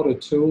have a lot of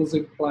tools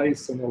in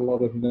place and a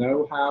lot of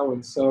know-how.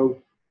 And so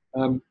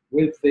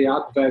with the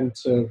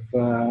advent of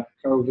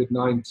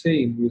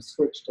COVID-19, we've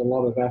switched a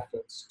lot of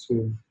efforts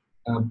to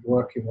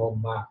working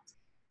on that.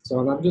 So,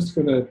 and I'm just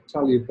going to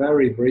tell you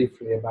very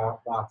briefly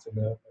about that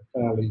in a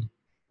fairly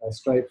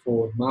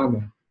straightforward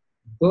manner.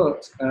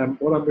 But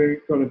what I'm going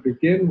to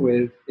begin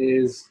with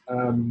is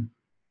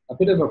a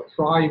bit of a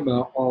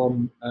primer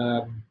on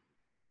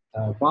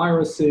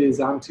viruses,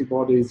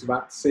 antibodies,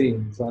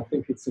 vaccines. I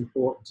think it's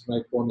important to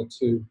make one or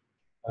two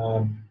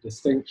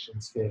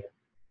distinctions here.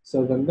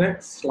 So the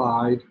next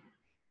slide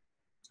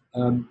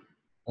and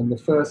the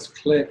first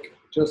click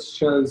just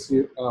shows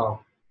you, oh,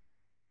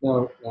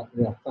 no,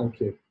 yeah, thank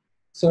you.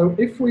 So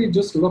if we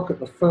just look at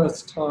the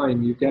first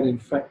time you get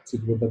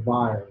infected with a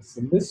virus,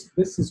 and this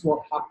is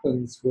what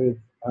happens with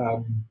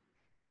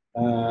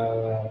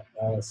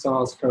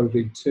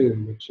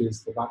SARS-CoV-2, which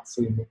is the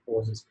vaccine that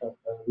causes,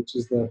 which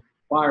is the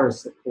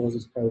virus that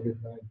causes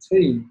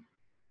COVID-19,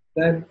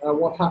 then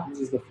what happens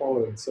is the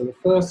following. So the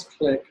first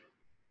click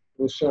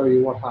will show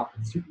you what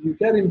happens. You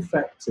get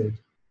infected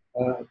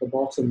at the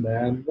bottom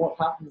there, and what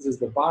happens is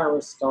the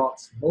virus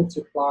starts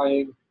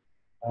multiplying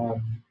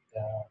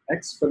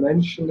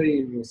exponentially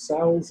in your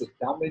cells. It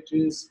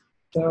damages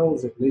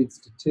cells, it leads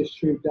to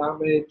tissue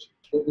damage,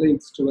 it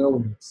leads to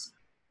illness.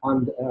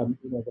 And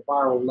you know, the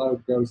viral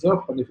load goes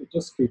up, and if it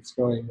just keeps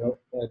going up,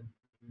 then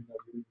you know,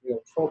 you're in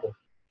real trouble.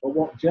 But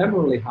what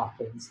generally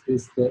happens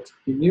is that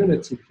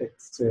immunity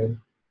kicks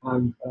in,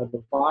 and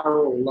the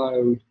viral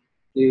load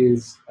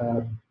is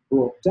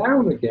brought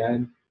down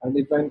again, and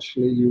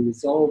eventually you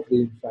resolve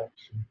the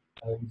infection,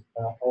 and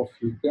off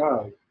you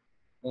go.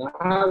 Now,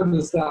 how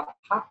does that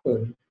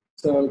happen?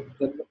 So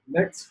the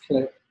next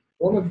clip,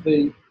 one of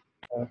the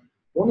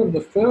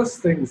first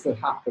things that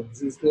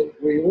happens is that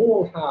we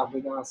all have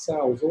in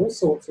ourselves all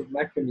sorts of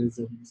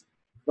mechanisms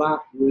that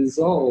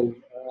resolve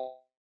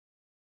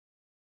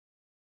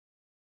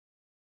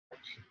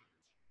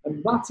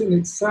and that in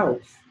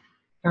itself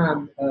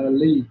can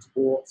lead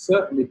or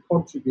certainly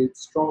contribute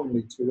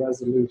strongly to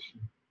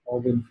resolution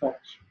of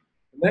infection.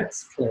 The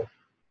next clip.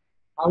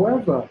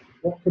 However,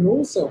 what can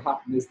also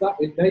happen is that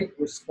innate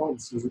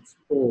response, as it's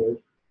called,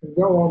 can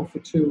go on for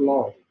too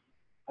long.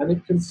 And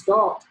it can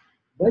start,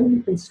 then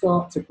you can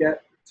start to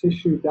get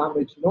tissue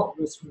damage, not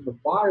just from the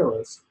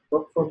virus,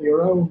 but from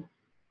your own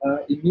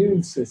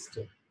immune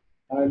system.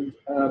 And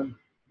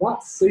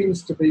that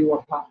seems to be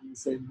what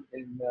happens in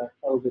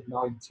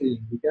COVID-19.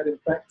 You get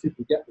infected,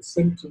 you get the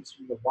symptoms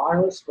from the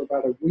virus for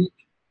about a week,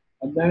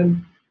 and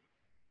then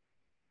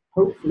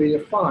hopefully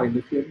you're fine.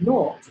 If you're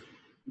not,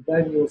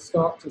 then you'll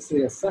start to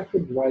see a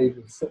second wave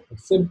of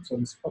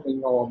symptoms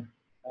coming on,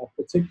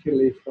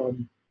 particularly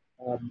from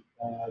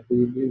the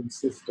immune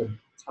system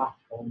attack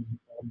on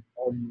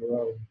your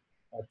own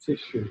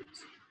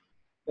tissues.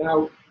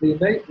 Now, the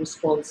innate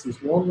response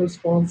is one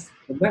response.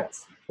 The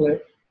next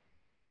clip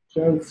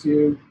shows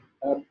you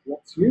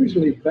what's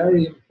usually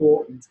very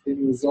important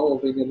in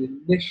resolving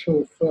an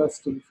initial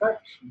first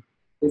infection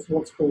is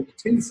what's called the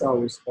T-cell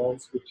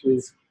response, which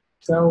is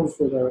cells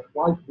that are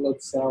white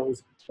blood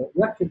cells that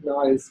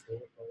recognize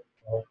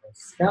or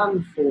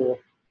scan for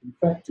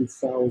infected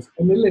cells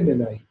and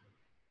eliminate them.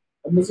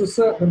 And there's a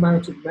certain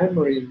amount of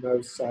memory in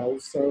those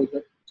cells so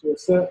that to a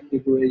certain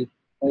degree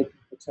they can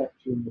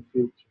protect you in the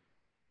future.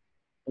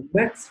 The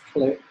next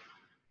clip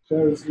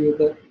shows you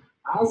that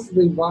as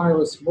the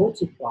virus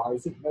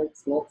multiplies, it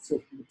makes lots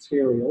of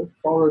material,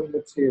 foreign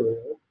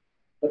material,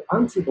 that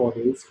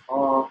antibodies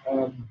are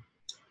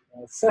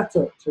set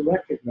up to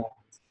recognize.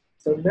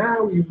 So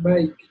now you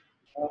make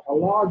a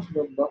large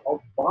number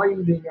of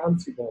binding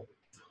antibodies.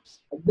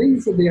 And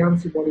these are the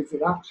antibodies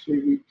that actually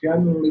we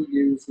generally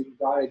use in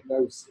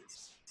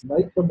diagnosis.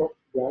 They come up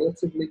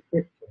relatively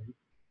quickly,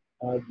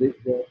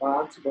 the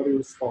antibody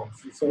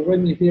response. And so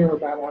when you hear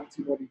about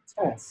antibody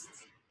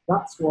tests,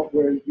 that's what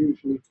we're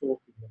usually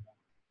talking about.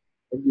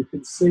 And you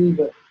can see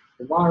that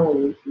the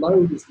viral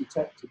load is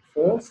detected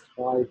first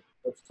by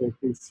what's called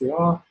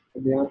PCR,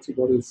 and the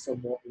antibodies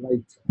somewhat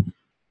later.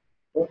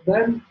 But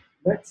then,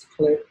 next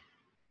clip,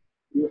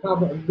 you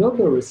have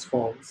another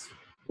response,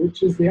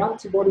 which is the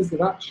antibodies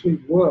that actually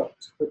work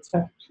to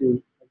protect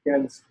you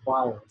against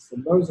virus.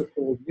 And those are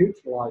called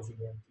neutralizing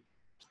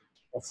antibodies.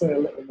 I'll say a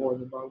little more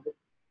in a moment.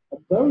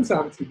 And those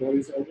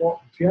antibodies are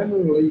what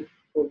generally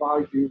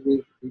provide you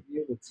with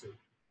immunity.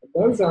 And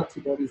those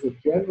antibodies are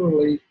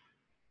generally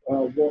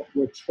what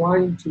we're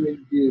trying to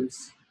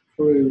induce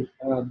through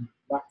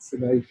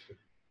vaccination.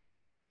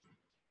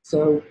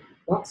 So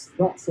that's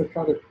a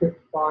kind of quick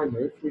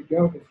primer. If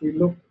we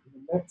look at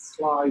the next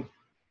slide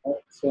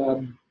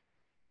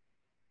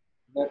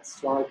next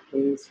slide,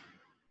 please.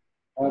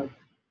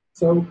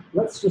 So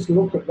let's just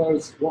look at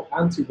what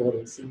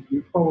antibodies, and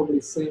you've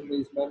probably seen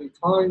these many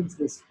times,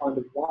 this kind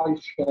of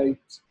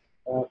Y-shaped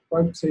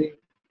protein.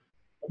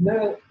 And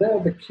they're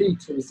the key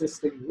to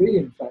resisting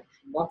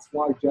reinfection. That's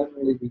why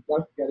generally we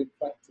don't get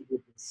infected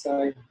with the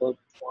same bug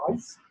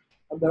twice.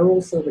 And they're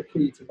also the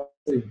key to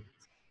vaccines.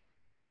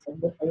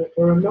 And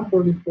there are a number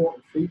of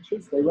important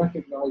features. They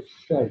recognize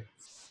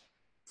shapes.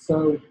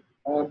 So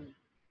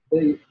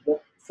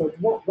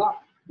what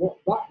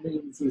that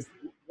means is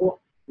what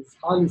is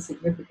highly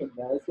significant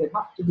there is they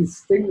have to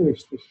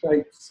distinguish the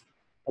shapes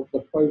of the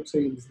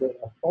proteins that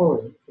are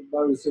foreign from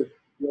those of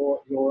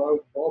your own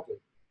body.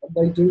 And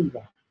they do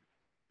that.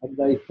 And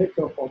they pick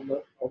up on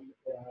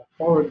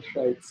foreign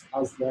shapes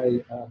as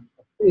they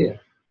appear.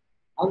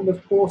 And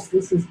of course,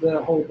 this is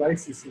the whole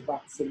basis of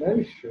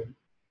vaccination,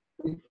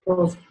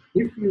 because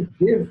if you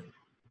give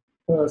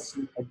a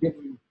person a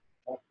given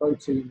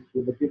protein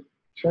with a given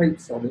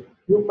shapes on it,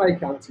 you'll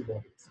make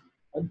antibodies.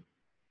 And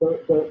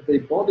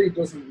the body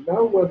doesn't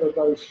know whether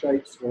those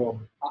shapes were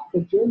on the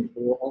pathogen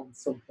or on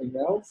something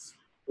else,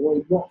 or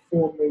in what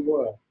form they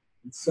were.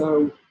 And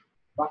so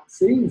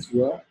vaccines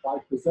work by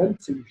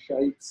presenting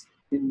shapes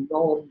in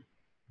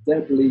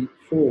non-deadly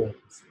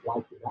forms,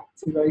 like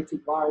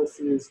inactivated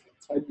viruses,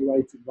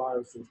 attenuated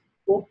viruses,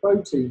 or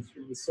proteins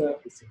from the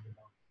surface of the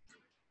virus.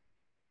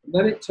 And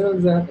then it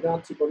turns out that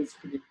antibodies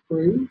can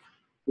improve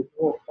with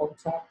more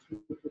contact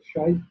with the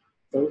shape.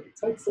 So it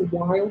takes a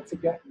while to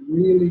get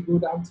really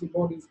good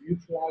antibodies,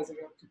 neutralizing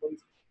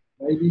antibodies,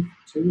 maybe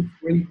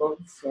 2-3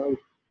 months. So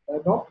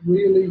they're not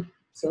really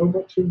so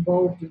much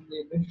involved in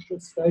the initial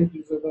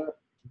stages of a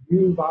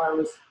new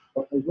virus,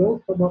 but they will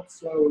come up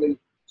slowly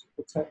to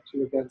protect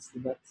you against the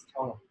next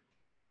time.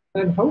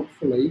 And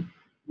hopefully,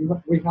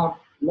 we have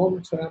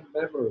long-term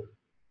memory.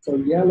 So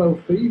yellow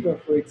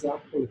fever, for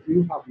example, if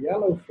you have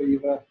yellow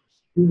fever,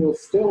 you will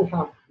still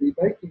be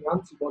making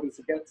antibodies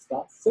against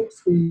that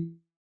 60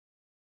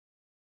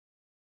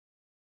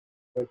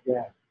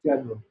 again,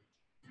 generally.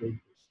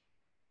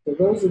 So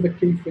those are the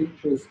key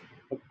features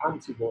of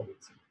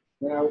antibodies.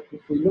 Now,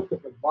 if we look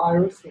at the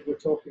virus that we're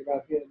talking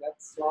about here,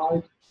 next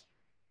slide.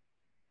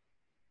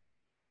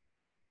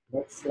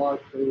 Next slide,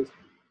 please.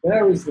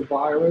 There is the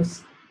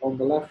virus on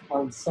the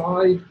left-hand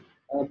side.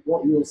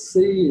 What you'll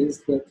see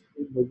is that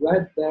in the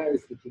red there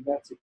is the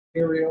genetic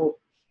material.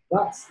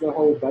 That's the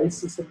whole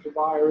basis of the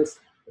virus.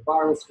 The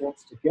virus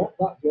wants to get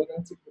that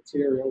genetic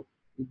material,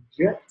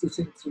 inject it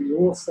into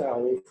your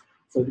cells,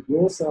 so that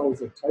your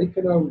cells are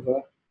taken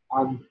over,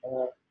 and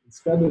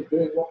instead of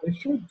doing what they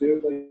should do,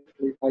 they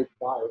make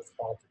virus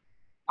particles,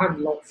 and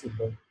lots of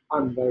them,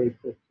 and very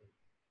quickly.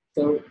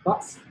 So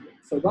that's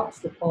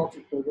the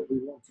particle that we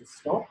want to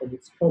stop, and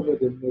it's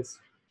covered in this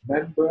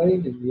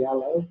membrane in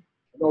yellow,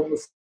 and on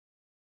the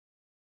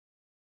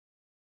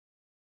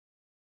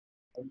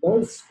and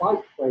those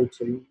spike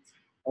proteins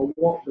are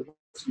what the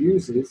virus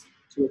uses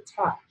to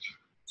attach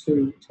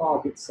to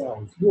target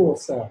cells, your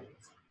cells.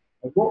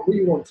 And what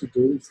we want to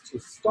do is to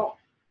stop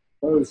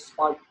those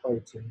spike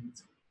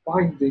proteins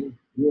binding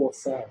your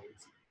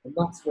cells. And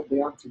that's what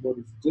the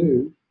antibodies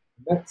do.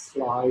 The next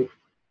slide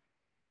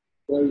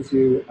shows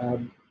you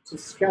to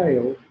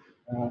scale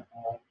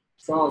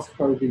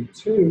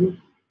SARS-CoV-2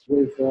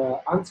 with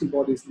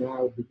antibodies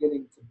now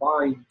beginning to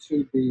bind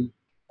to the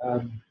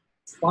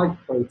spike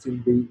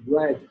protein, the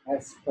red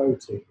S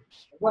protein.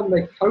 And when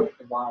they coat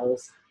the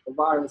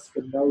virus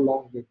can no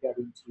longer get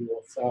into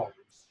your cells.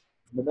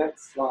 And the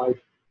next slide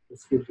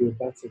just gives you a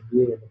better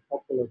view of a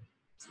couple of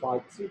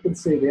spikes. You can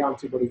see the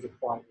antibodies are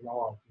quite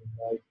large, and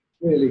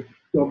they really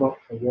gum up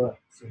the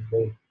works of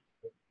the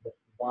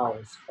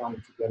virus trying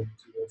to get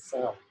into your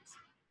cells.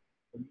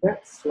 The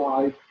next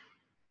slide,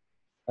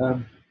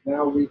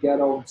 now we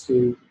get on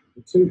to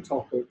the two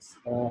topics,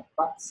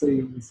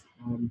 vaccines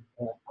and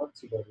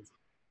antibodies.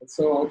 And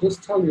so I'll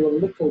just tell you a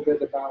little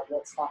bit about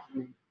what's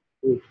happening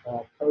with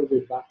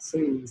COVID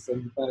vaccines,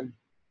 and then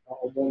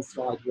on one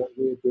slide what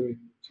we're doing,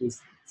 which is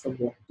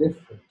somewhat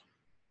different.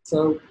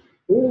 So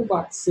all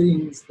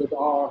vaccines that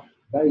are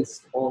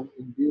based on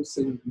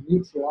inducing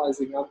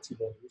neutralizing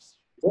antibodies,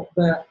 what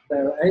their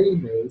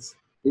aim is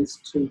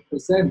to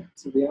present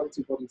to the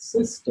antibody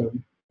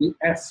system the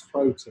S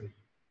protein.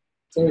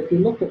 So if you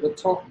look at the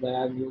top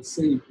there, and you'll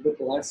see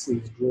little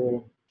S's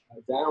drawn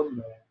down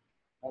there.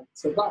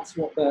 So that's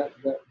what the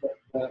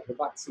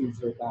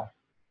vaccines are about.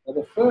 Now,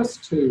 the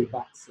first two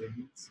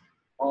vaccines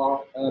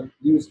are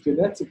use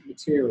genetic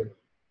material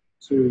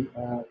to,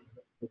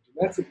 the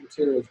genetic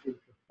material has been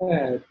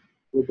prepared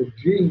with a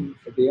gene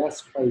for the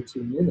S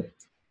protein in it.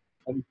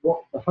 And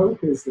what the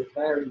hope is that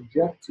they're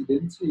injected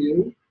into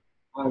you,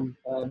 and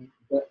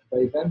that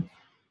they then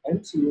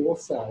enter your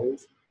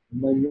cells,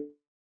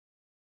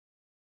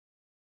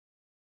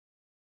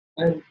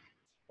 and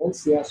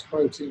once the S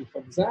protein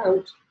comes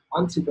out,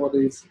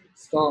 antibodies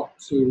start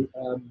to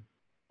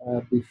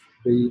be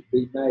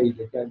made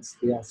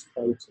against the S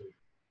protein.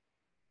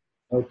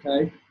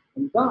 Okay,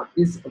 and that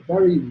is a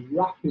very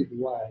rapid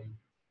way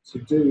to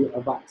do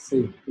a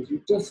vaccine, because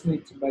you just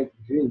need to make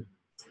genes.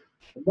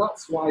 And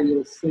that's why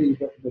you'll see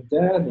that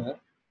Moderna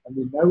and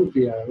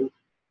Inovio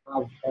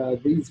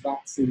have these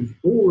vaccines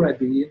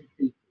already in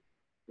people,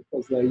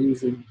 because they're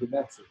using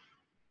genetic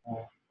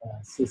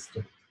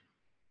systems.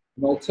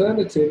 An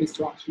alternative is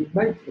to actually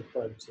make the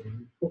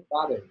protein, put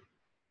that in,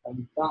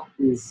 and that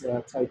is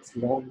takes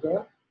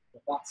longer,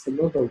 but that's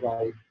another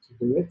way to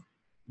do it.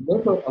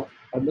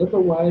 Another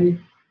way,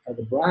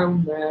 the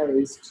brown there,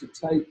 is to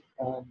take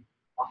a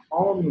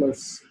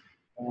harmless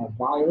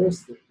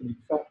virus that can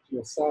infect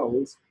your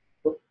cells,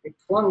 but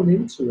clone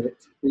into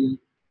it the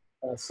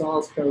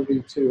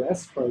SARS-CoV-2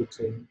 S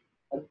protein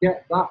and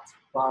get that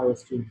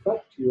virus to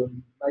infect you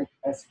and make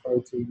S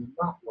protein in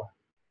that way.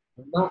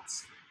 And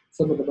that's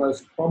some of the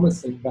most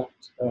promising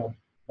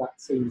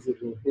vaccines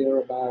that you'll hear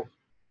about,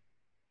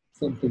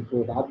 something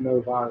called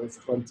adenovirus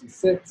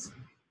 26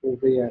 or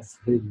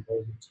VSV,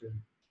 those are two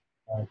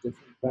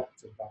different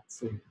vector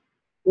vaccines.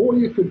 Or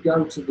you could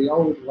go to the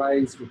old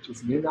ways, which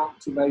is an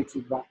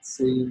inactivated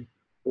vaccine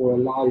or a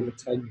live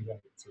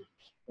attenuated.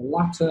 The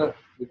latter,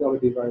 you've got to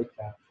be very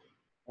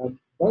careful.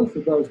 Both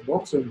of those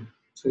bottom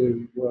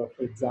two were,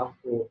 for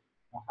example,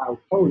 how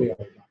polio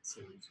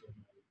vaccines were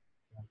made,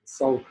 the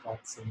Salk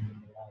vaccine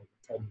and the live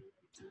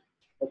attenuated.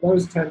 But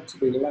those tend to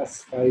be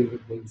less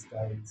favoured these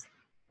days.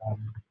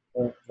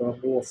 There are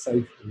more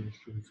safety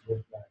issues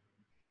with them,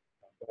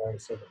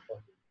 various other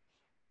problems.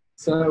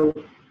 So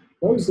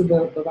those are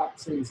the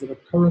vaccines that are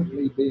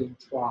currently being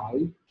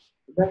tried.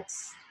 The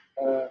next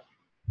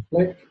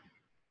click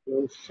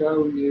will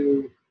show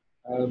you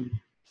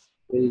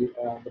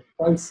the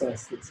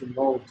process that's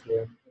involved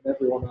here. And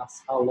everyone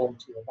asks how long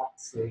to a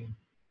vaccine.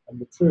 And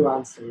the true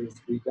answer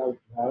is we don't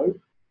know.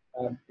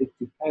 It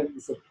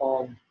depends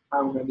upon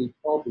how many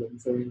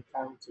problems are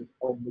encountered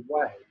on the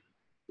way.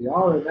 The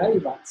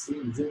RNA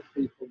vaccine is in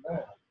people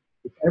now.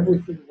 If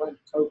everything went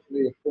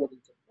totally according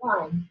to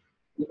plan,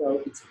 you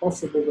know, it's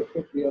possible there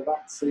could be a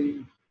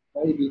vaccine,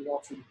 maybe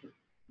not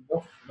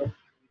enough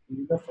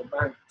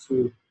amount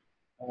to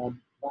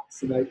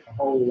vaccinate the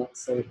whole,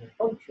 let's say, of the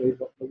country,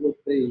 but there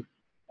would be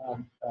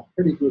a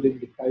pretty good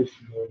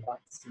indication of a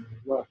vaccine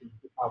working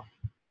to have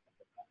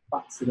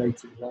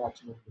vaccinated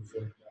large numbers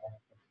of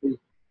people.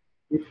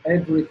 If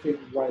everything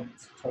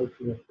went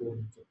totally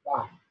according to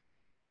plan,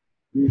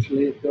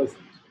 usually it doesn't.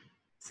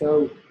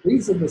 So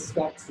these are the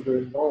steps that are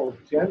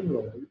involved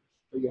generally.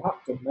 So you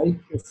have to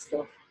make this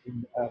stuff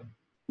in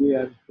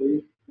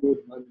GMP, good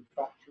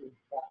manufacturing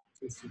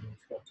practice, you know,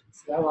 it's got to be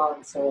sterile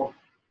and so on.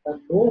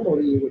 And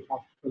normally you would have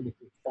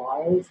clinical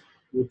trials.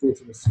 You would do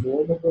it in a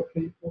small number of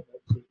people,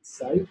 make sure it's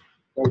safe,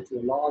 go to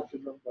a larger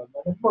number, and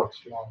then a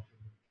much larger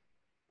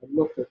number. And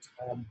look at,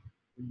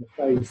 in the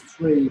phase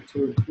 3,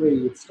 2 and 3,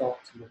 you'd start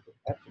to look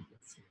at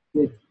efficacy.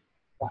 Did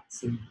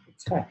vaccine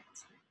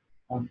protect?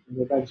 And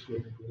eventually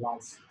it will be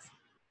licensed.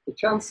 The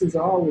chances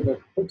are, with a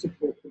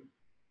critical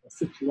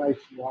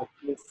situation like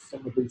this,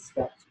 some of these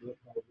steps may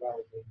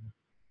well be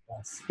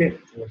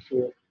skipped or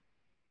short.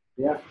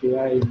 The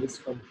FDA in this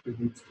country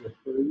needs to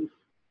approve.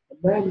 And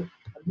then,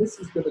 and this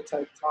is going to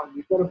take time,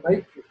 you've got to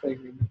make the thing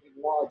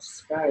in large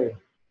scale.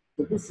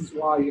 So this is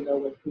why, you know,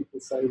 when people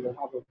say we'll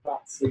have a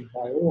vaccine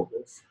by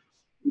August,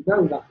 you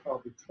know that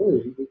can't be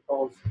true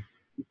because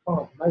you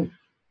can't make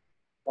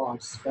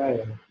large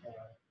scale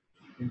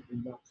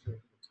in that sort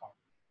of time.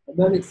 And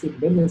then it's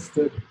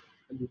administered,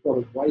 and you've got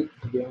to wait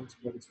for the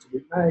antibodies to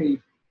be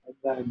made, and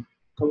then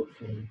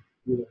hopefully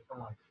you will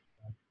have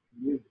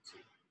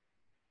immunity.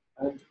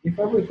 And if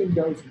everything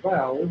goes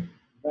well,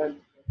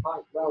 then it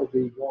might well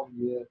be 1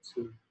 year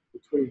to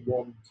between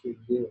 1 and 2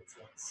 years,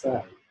 let's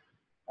say.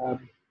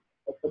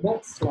 But the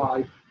next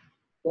slide,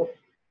 but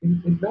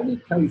in many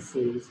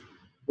cases,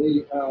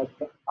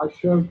 I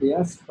showed the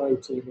S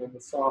protein and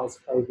the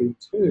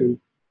SARS-CoV-2.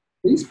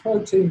 These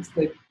proteins,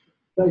 they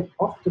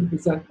often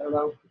present their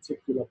own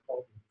particular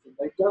problems, and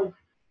they don't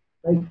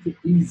make it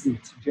easy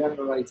to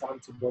generate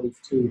antibodies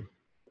to them.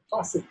 The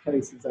classic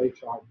case is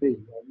HIV,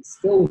 where we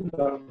still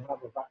don't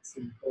have a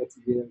vaccine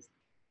 30 years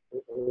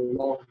or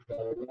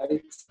longer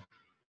later.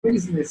 The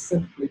reason is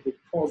simply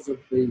because of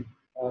the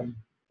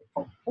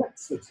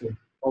complexity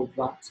of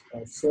that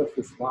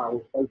surface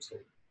viral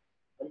protein.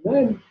 And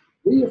then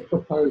we have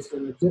proposed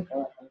a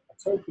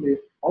totally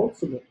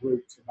alternate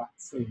route to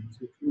vaccines,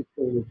 which we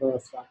call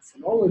reverse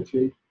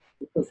vaccinology,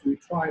 because we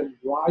try and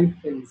drive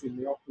things in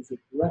the opposite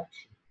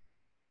direction.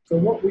 So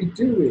what we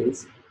do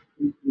is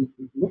we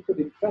look at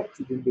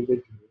infected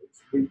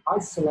individuals, we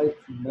isolate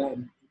from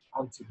them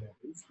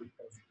antibodies,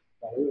 because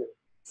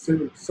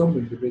some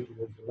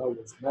individuals will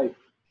always make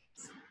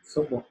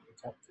somewhat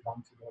protective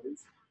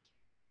antibodies.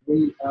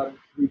 We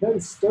then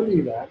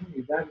study them,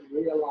 we then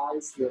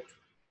realize that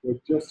we're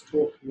just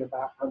talking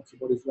about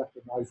antibodies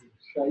recognizing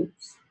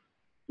shapes.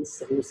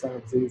 This all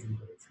sounds easy,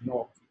 but it's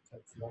not. It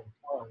takes a long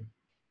time.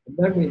 And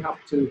then we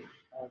have to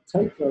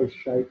take those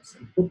shapes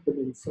and put them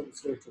in some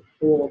sort of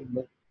form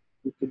that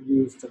we can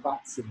use to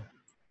vaccinate.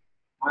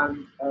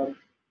 And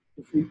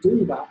if we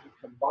do that and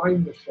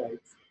combine the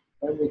shapes,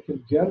 then we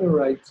can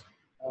generate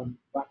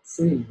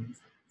vaccines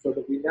so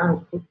that we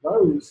now put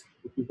those,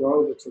 if we go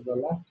over to the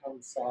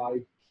left-hand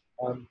side,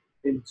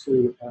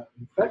 into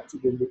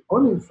uninfected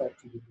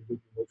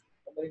individuals,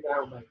 and they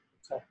now make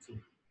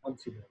protective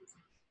antibodies.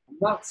 And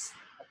that's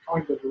a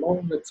kind of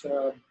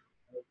longer-term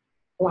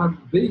plan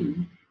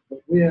B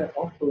that we're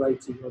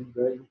operating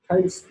under in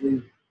case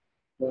the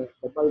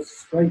most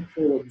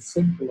straightforward and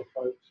simple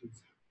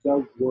approaches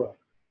don't work.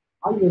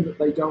 Either that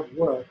they don't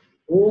work,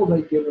 or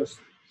they give us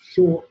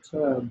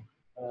short-term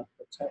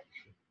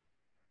protection.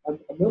 And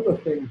another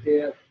thing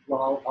here,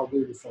 well, I'll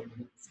do this on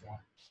the next slide.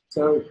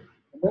 So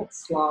the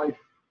next slide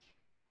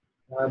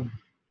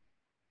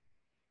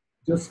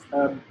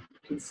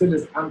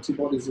considers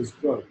antibodies as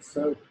drugs.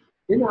 So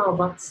in our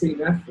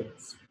vaccine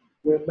efforts,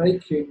 we're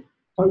making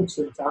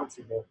potent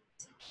antibodies.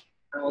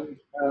 And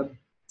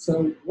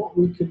so what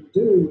we can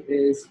do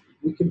is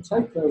we can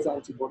take those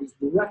antibodies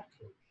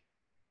directly.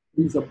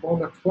 These are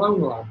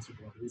monoclonal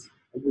antibodies,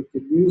 and we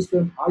can use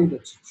them either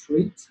to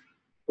treat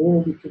or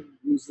we can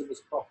use them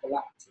as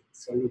prophylactics.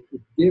 So we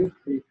could give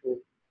people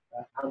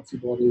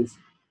antibodies,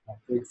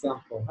 for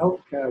example,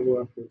 healthcare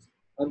workers,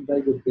 and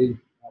they would be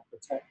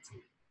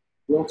protected.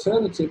 The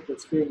alternative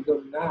that's being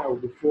done now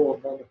before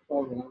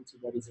monoclonal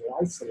antibodies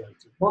are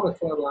isolated.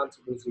 Monoclonal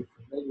antibodies are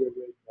familiar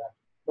with,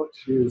 much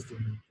used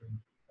in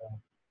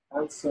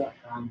cancer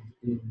and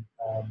in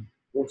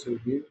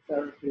autoimmune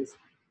therapies.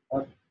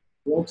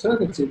 The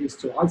alternative is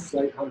to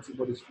isolate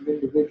antibodies from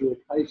individual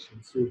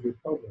patients who've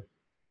recovered.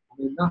 I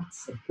mean,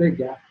 that's a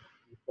big effort.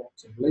 You've got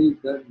to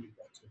bleed them, you've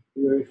got to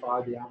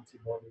purify the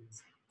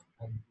antibodies,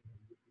 and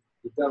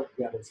you don't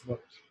get as much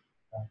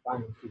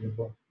bang for your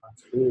buck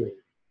at all.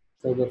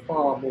 So they're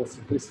far more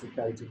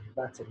sophisticated and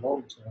better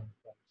long-term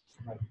approaches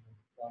to making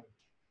them.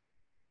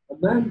 And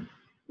then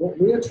what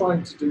we're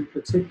trying to do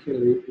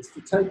particularly is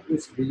to take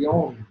this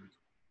beyond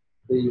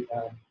the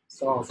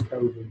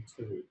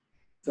SARS-CoV-2.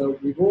 So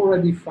we've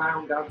already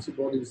found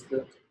antibodies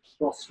that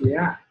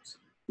cross-react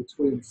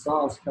between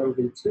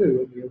SARS-CoV-2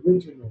 and the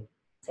original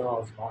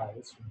SARS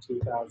virus from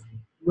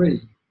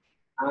 2003.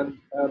 And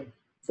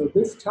so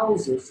this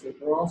tells us that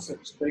there are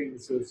such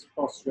things as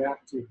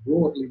cross-reactive,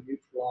 broadly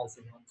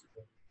neutralizing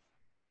antibodies.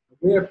 And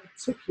we are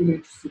particularly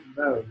interested in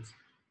those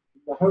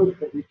in the hope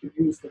that we can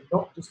use them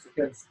not just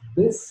against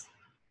this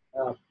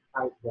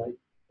outbreak,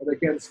 but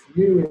against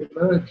new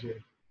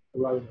emerging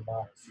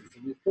coronaviruses.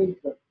 And we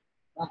think that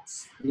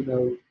that's,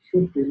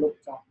 should be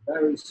looked at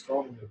very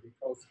strongly,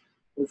 because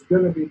there's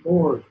going to be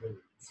more of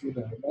these,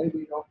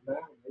 maybe not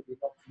now, maybe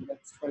not for the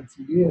next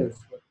 20 years,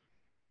 but,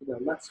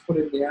 let's put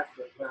in the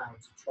effort now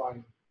to try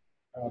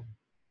and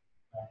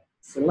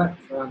select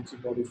for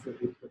antibodies that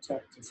would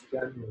protect us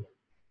generally.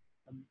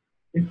 And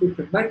if we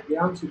can make the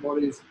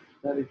antibodies,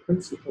 then in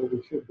principle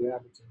we should be able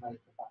to make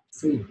a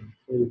vaccine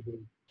through the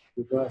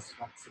reverse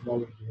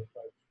vaccinology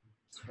approach we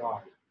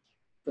described.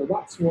 So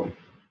that's what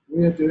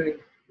we're doing.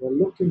 We're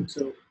looking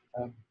to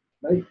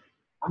make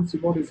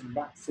antibodies and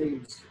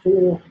vaccines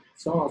for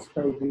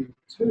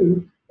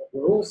SARS-CoV-2, but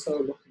we're also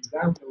looking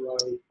down the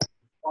road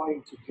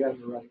trying to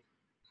generate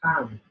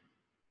pan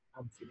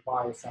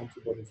antivirus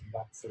antibodies and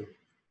vaccines.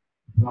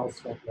 And I'll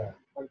stop there.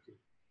 Thank you.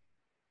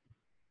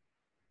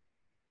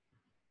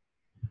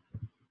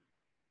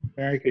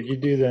 Mary, could you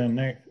do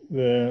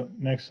the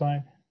next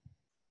slide?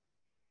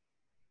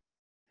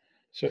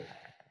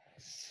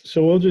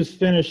 So we'll just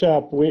finish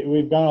up.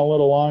 We've gone a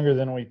little longer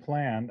than we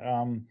planned.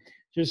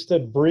 Just to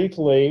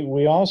briefly,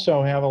 we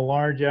also have a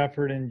large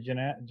effort in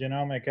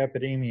genomic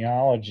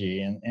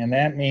epidemiology, and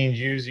that means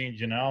using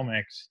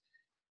genomics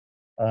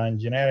and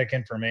genetic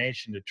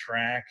information to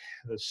track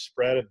the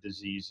spread of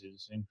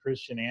diseases. And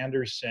Christian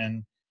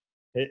Anderson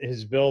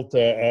has built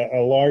a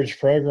large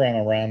program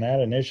around that,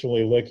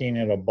 initially looking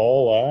at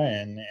Ebola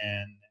and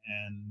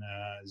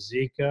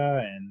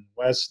Zika and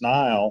West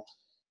Nile,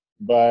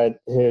 but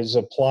has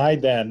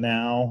applied that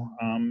now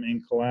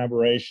in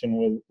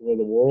collaboration with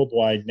a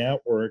worldwide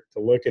network to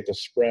look at the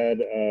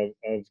spread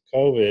of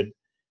COVID.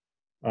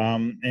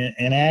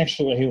 And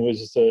actually he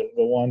was the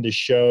one to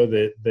show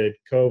that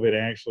COVID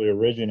actually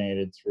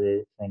originated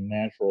from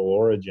natural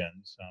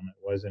origins. It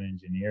wasn't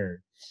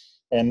engineered.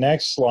 And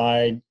next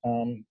slide,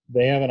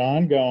 they have an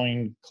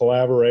ongoing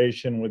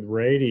collaboration with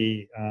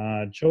Rady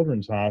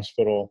Children's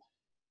Hospital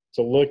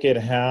to look at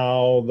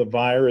how the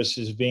virus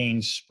is being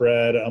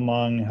spread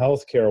among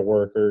healthcare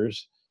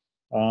workers,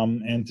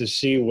 and to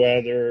see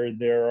whether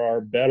there are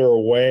better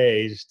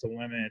ways to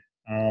limit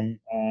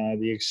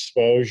the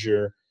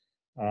exposure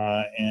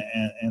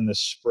and the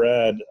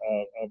spread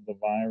of the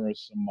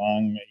virus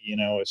among,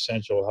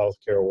 essential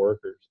healthcare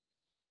workers.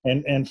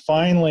 And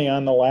finally,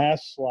 on the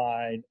last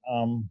slide,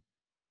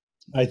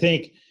 I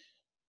think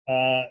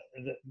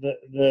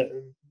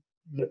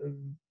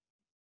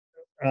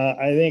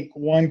I think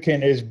one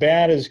can, as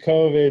bad as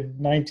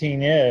COVID-19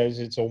 is,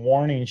 it's a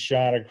warning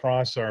shot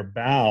across our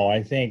bow.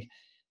 I think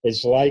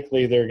it's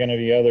likely there are going to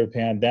be other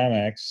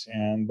pandemics,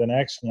 and the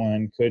next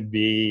one could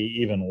be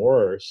even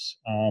worse.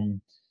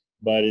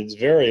 But it's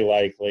very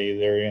likely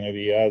there are going to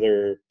be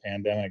other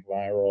pandemic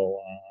viral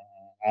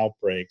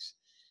outbreaks.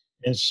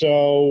 And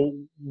so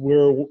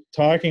we're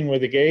talking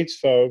with the Gates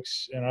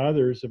folks and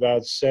others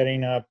about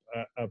setting up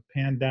a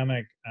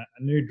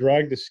new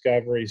drug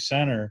discovery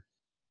center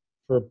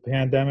for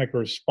pandemic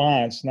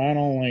response, not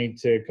only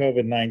to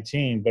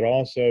COVID-19, but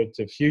also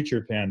to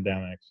future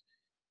pandemics.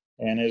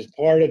 And as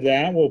part of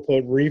that, we'll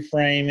put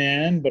Reframe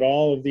in, but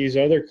all of these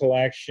other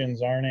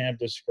collections Arnab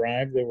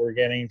described that we're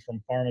getting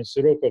from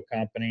pharmaceutical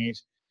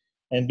companies,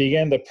 and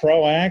begin to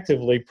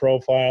proactively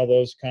profile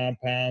those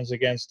compounds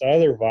against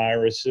other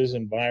viruses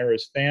and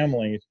virus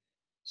families.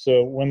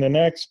 So when the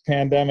next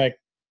pandemic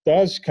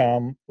does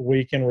come,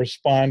 we can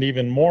respond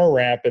even more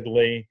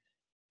rapidly,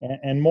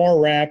 and more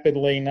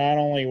rapidly not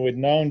only with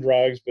known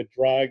drugs, but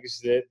drugs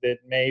that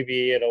may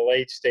be at a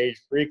late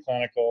stage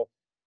preclinical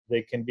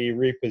that can be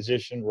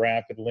repositioned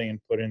rapidly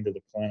and put into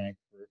the clinic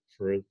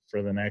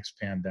for the next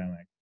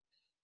pandemic.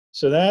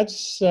 So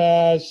that's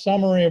a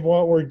summary of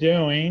what we're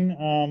doing,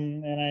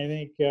 and I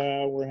think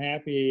we're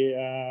happy.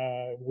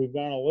 We've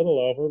gone a little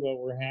over, but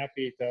we're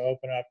happy to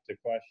open up to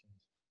questions.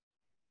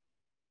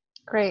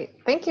 Great.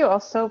 Thank you all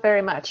so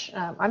very much.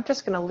 I'm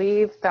just going to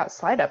leave that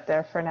slide up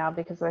there for now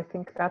because I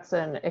think that's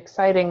an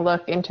exciting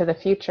look into the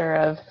future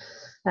of,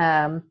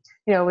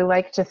 we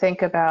like to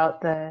think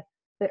about the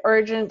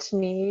urgent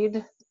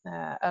need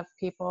of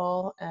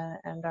people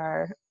and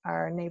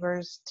our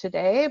neighbors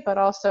today, but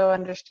also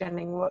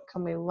understanding what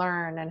can we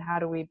learn and how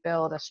do we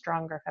build a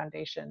stronger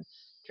foundation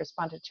to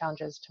respond to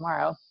challenges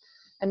tomorrow.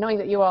 And knowing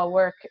that you all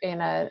work in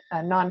a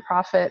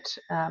nonprofit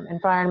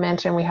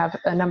environment, and we have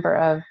a number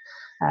of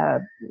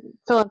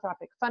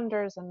philanthropic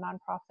funders and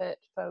nonprofit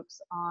folks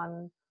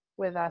on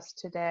with us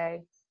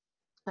today.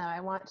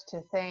 I want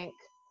to thank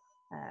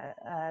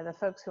the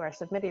folks who are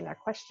submitting their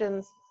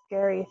questions.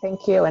 Gary,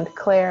 thank you, and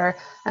Claire.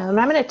 I'm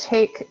going to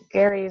take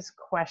Gary's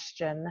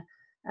question,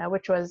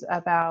 which was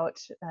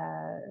about,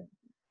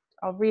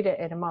 I'll read it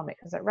in a moment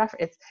because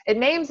it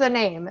names a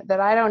name that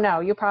I don't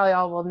know. You probably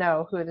all will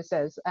know who this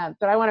is,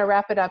 but I want to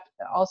wrap it up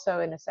also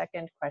in a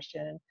second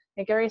question.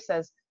 And Gary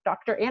says,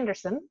 Dr.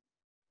 Anderson,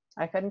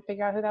 I couldn't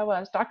figure out who that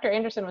was. Dr.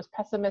 Anderson was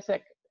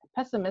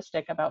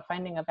pessimistic about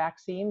finding a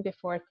vaccine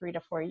before 3 to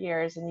 4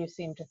 years, and you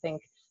seem to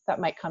think that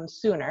might come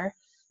sooner.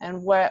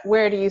 And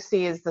where do you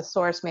see is the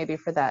source maybe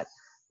for that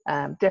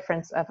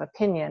difference of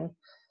opinion,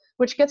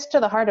 which gets to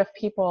the heart of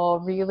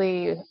people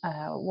really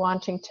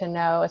wanting to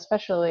know,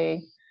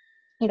 especially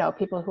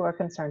people who are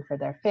concerned for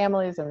their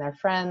families and their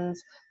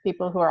friends,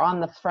 people who are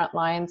on the front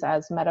lines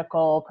as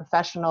medical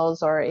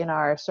professionals or in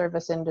our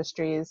service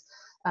industries.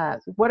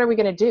 What are we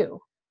going to do?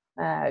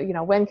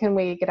 When can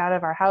we get out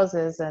of our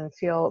houses and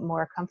feel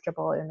more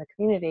comfortable in the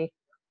community?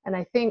 And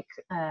I think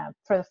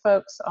for the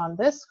folks on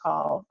this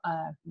call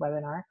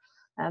webinar,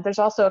 there's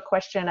also a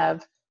question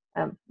of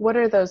what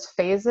are those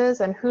phases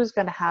and who's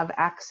going to have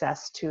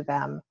access to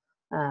them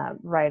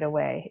right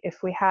away.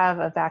 If we have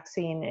a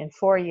vaccine in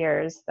 4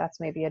 years, that's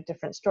maybe a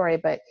different story,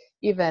 but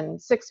even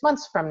 6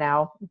 months from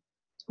now,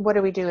 what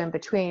do we do in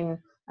between?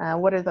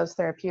 What are those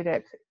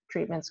therapeutic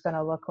treatments going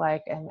to look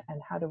like, and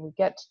how do we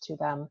get to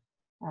them?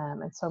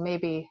 And so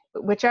maybe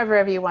whichever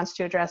of you wants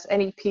to address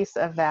any piece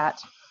of that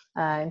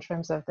in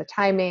terms of the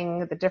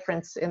timing, the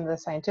difference in the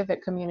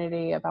scientific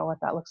community about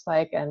what that looks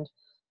like, and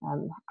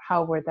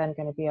how we're then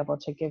going to be able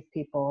to give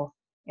people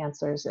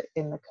answers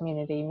in the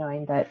community,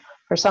 knowing that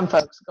for some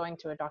folks going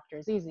to a doctor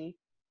is easy,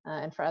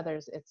 and for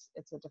others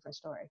it's a different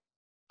story.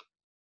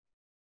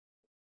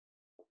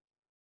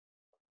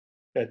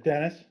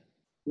 Dennis?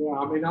 Yeah,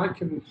 I mean, I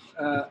can,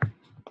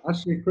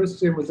 actually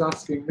Christian was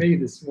asking me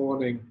this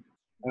morning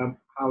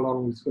how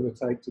long it's going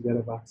to take to get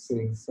a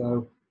vaccine.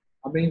 So,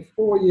 I mean,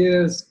 4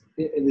 years,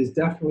 it is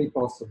definitely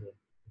possible.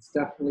 It's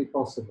definitely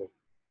possible.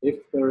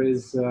 If there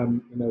is,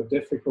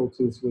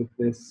 difficulties with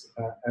this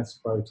S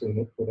protein,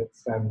 it could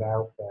extend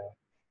out there.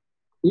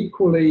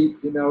 Equally,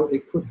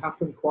 it could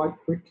happen quite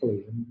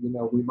quickly. And,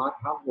 we might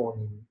have one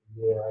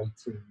in year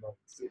 18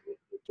 months.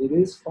 It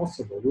is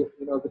possible.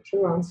 The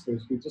true answer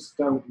is we just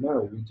don't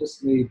know. We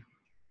just need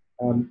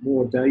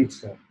more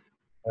data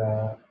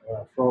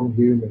from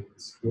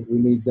humans. We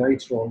need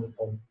data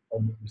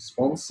on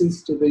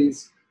responses to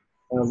these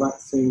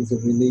vaccines,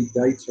 and we need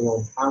data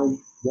on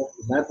what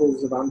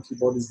levels of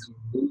antibodies you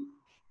need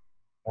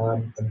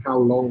and how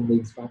long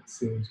these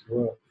vaccines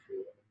work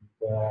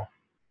for.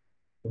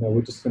 And,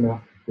 we're just going to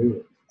have to do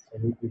it. So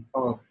we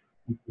can't.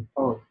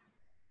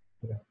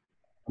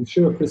 I'm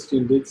sure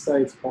Christian did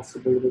say it's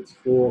possible that it's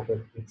 4, but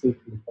it's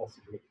equally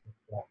possible it's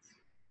less.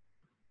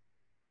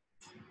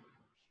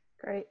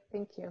 Great,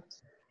 thank you.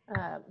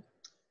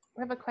 We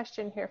have a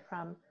question here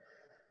from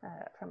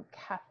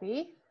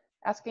Kathy,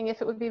 asking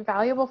if it would be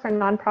valuable for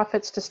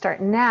nonprofits to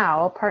start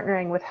now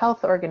partnering with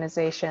health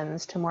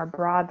organizations to more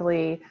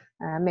broadly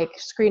make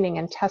screening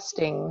and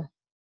testing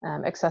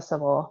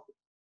accessible.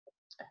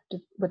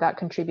 Would that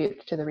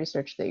contribute to the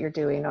research that you're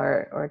doing,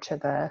 or to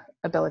the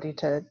ability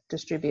to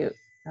distribute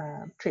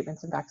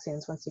treatments and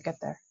vaccines once you get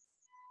there?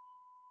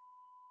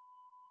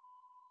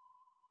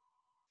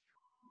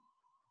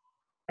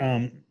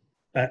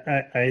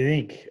 I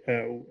think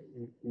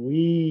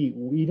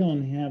we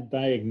don't have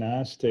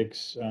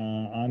diagnostics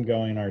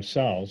ongoing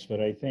ourselves, but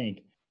I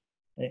think,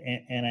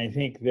 and I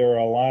think there are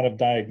a lot of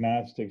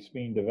diagnostics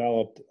being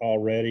developed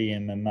already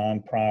in the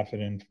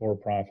nonprofit and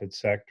for-profit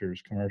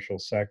sectors, commercial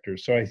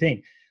sectors. So I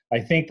think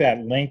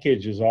that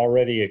linkage has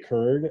already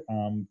occurred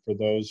for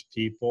those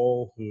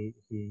people who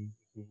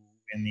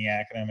in the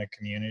academic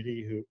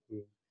community who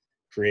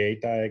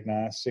create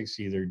diagnostics,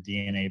 either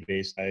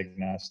DNA-based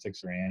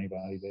diagnostics or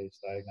antibody-based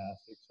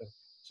diagnostics.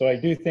 So I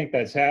do think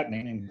that's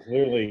happening, and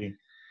clearly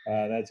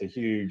that's a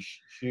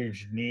huge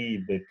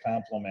need that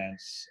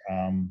complements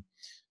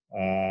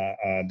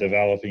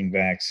developing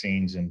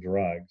vaccines and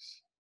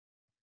drugs.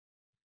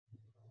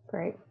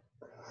 Great.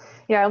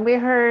 Yeah, and we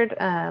heard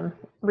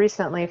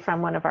recently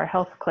from one of our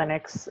health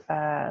clinics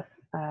down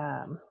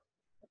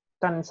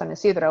in San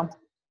Isidro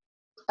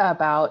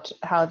about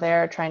how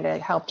they're trying to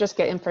help just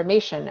get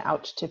information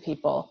out to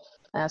people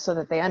so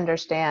that they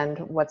understand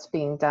what's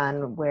being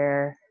done,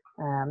 where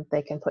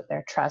they can put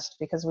their trust,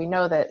 because we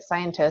know that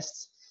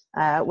scientists,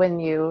 when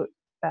you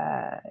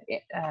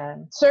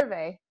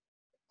survey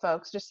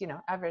folks, just,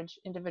 average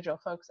individual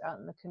folks out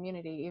in the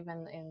community,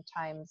 even in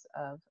times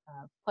of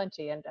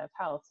plenty and of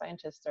health,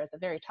 scientists are at the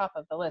very top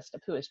of the list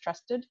of who is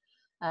trusted,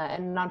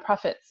 and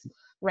nonprofits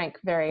rank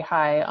very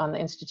high on the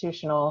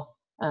institutional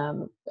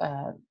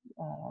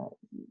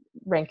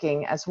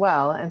ranking as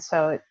well. And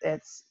so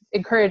it's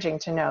encouraging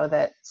to know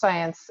that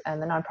science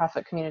and the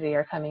nonprofit community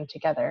are coming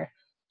together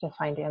to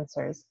find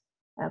answers.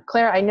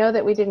 Claire, I know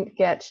that we didn't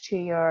get to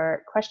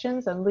your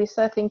questions, and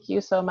Lisa, thank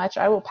you so much.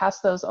 I will pass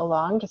those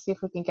along to see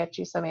if we can get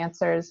you some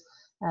answers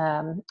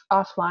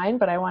offline,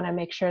 but I want to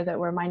make sure that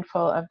we're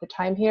mindful of the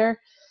time here,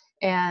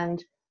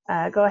 and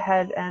go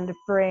ahead and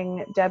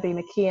bring Debbie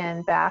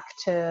McKeon back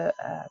to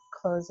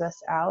close us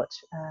out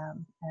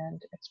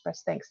and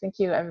express thanks. Thank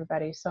you,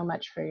 everybody, so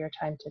much for your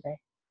time today.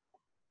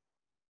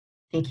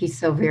 Thank you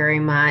so very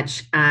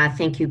much.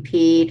 Thank you,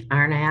 Pete,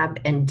 Arnab,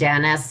 and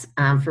Dennis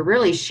for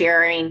really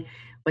sharing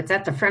what's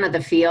at the front of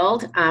the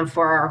field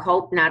for our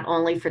hope, not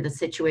only for the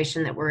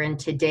situation that we're in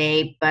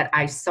today, but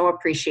I so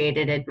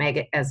appreciated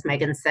it, as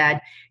Megan said,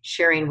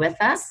 sharing with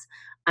us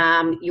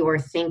your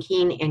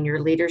thinking and your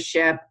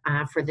leadership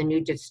for the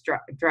new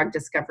Drug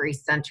Discovery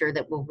Center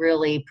that will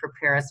really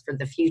prepare us for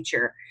the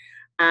future.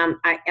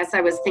 As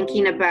I was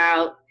thinking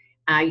about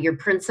your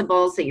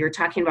principles that you're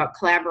talking about,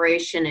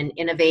 collaboration and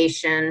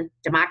innovation,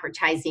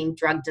 democratizing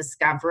drug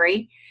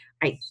discovery,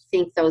 I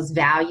think those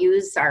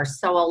values are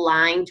so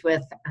aligned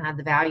with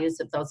the values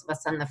of those of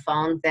us on the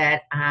phone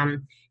that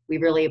we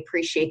really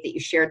appreciate that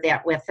you shared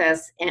that with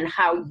us, and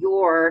how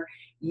you're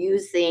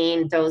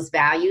using those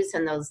values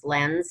and those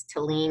lens to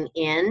lean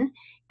in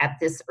at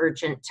this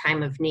urgent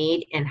time of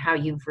need, and how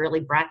you've really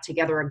brought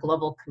together a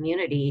global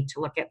community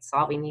to look at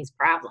solving these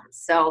problems.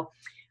 So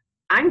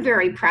I'm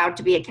very proud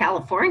to be a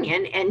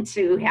Californian and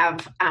to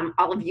have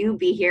all of you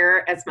be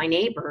here as my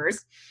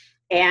neighbors,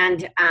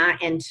 and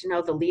to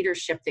know the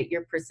leadership that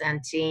you're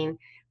presenting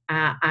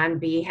on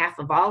behalf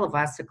of all of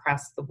us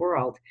across the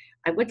world.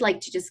 I would like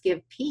to just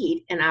give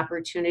Pete an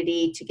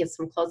opportunity to give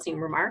some closing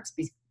remarks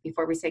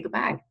before we say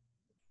goodbye.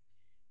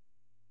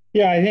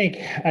 Yeah, I think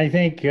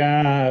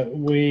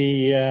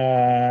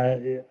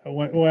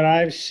what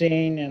I've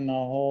seen in the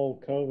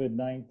whole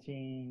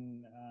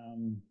COVID-19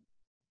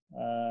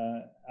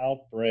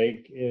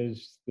 outbreak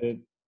is that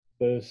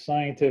the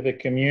scientific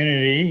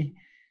community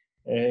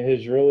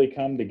has really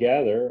come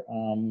together.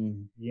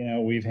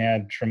 We've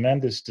had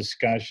tremendous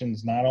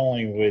discussions, not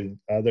only with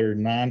other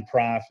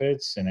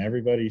nonprofits and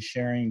everybody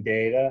sharing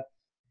data,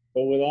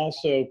 but with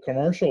also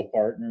commercial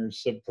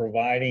partners of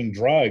providing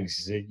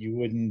drugs that you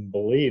wouldn't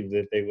believe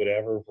that they would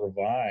ever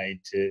provide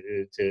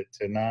to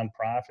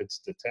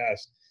nonprofits to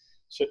test.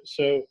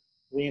 So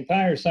the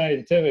entire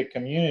scientific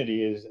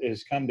community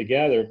is come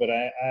together, but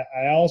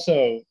I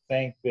also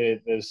think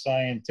that the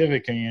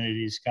scientific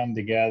communities come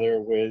together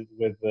with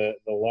the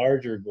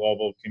larger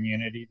global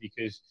community,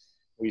 because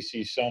we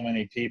see so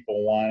many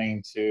people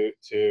wanting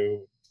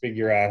to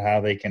figure out how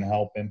they can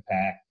help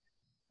impact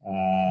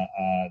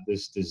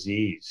this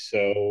disease.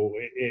 So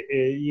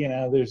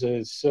there's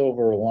a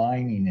silver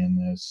lining in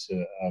this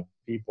of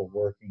people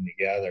working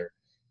together,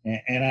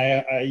 and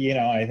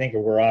I think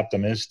we're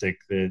optimistic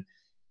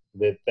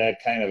that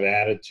kind of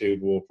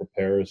attitude will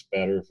prepare us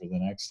better for the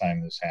next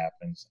time this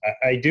happens.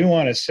 I do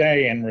want to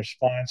say, in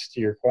response to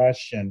your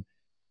question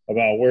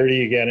about where do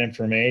you get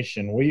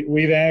information,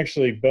 we've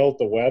actually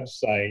built a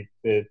website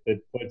that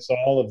puts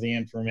all of the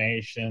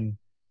information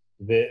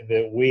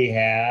that we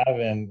have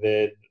and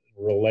that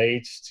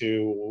relates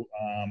to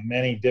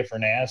many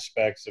different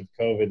aspects of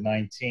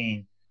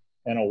COVID-19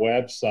 in a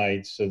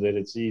website so that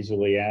it's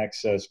easily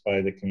accessed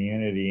by the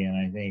community. And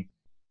I think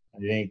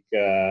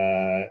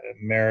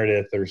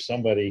Meredith or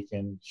somebody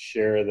can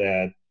share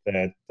that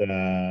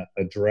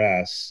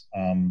address.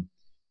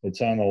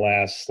 It's on the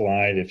last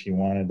slide if you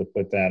wanted to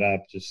put that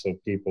up, just so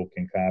people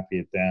can copy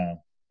it down.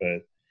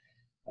 But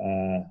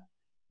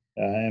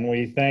and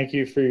we thank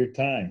you for your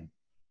time.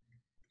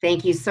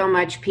 Thank you so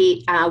much,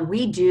 Pete.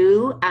 We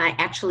do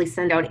actually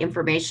send out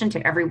information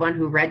to everyone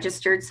who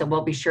registered, so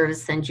we'll be sure to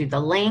send you the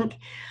link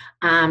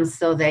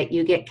so that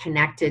you get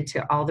connected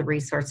to all the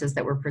resources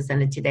that were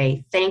presented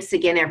today. Thanks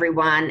again,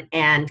 everyone,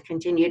 and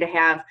continue to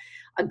have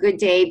a good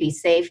day. Be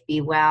safe,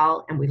 be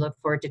well, and we look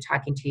forward to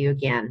talking to you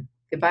again.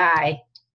 Goodbye.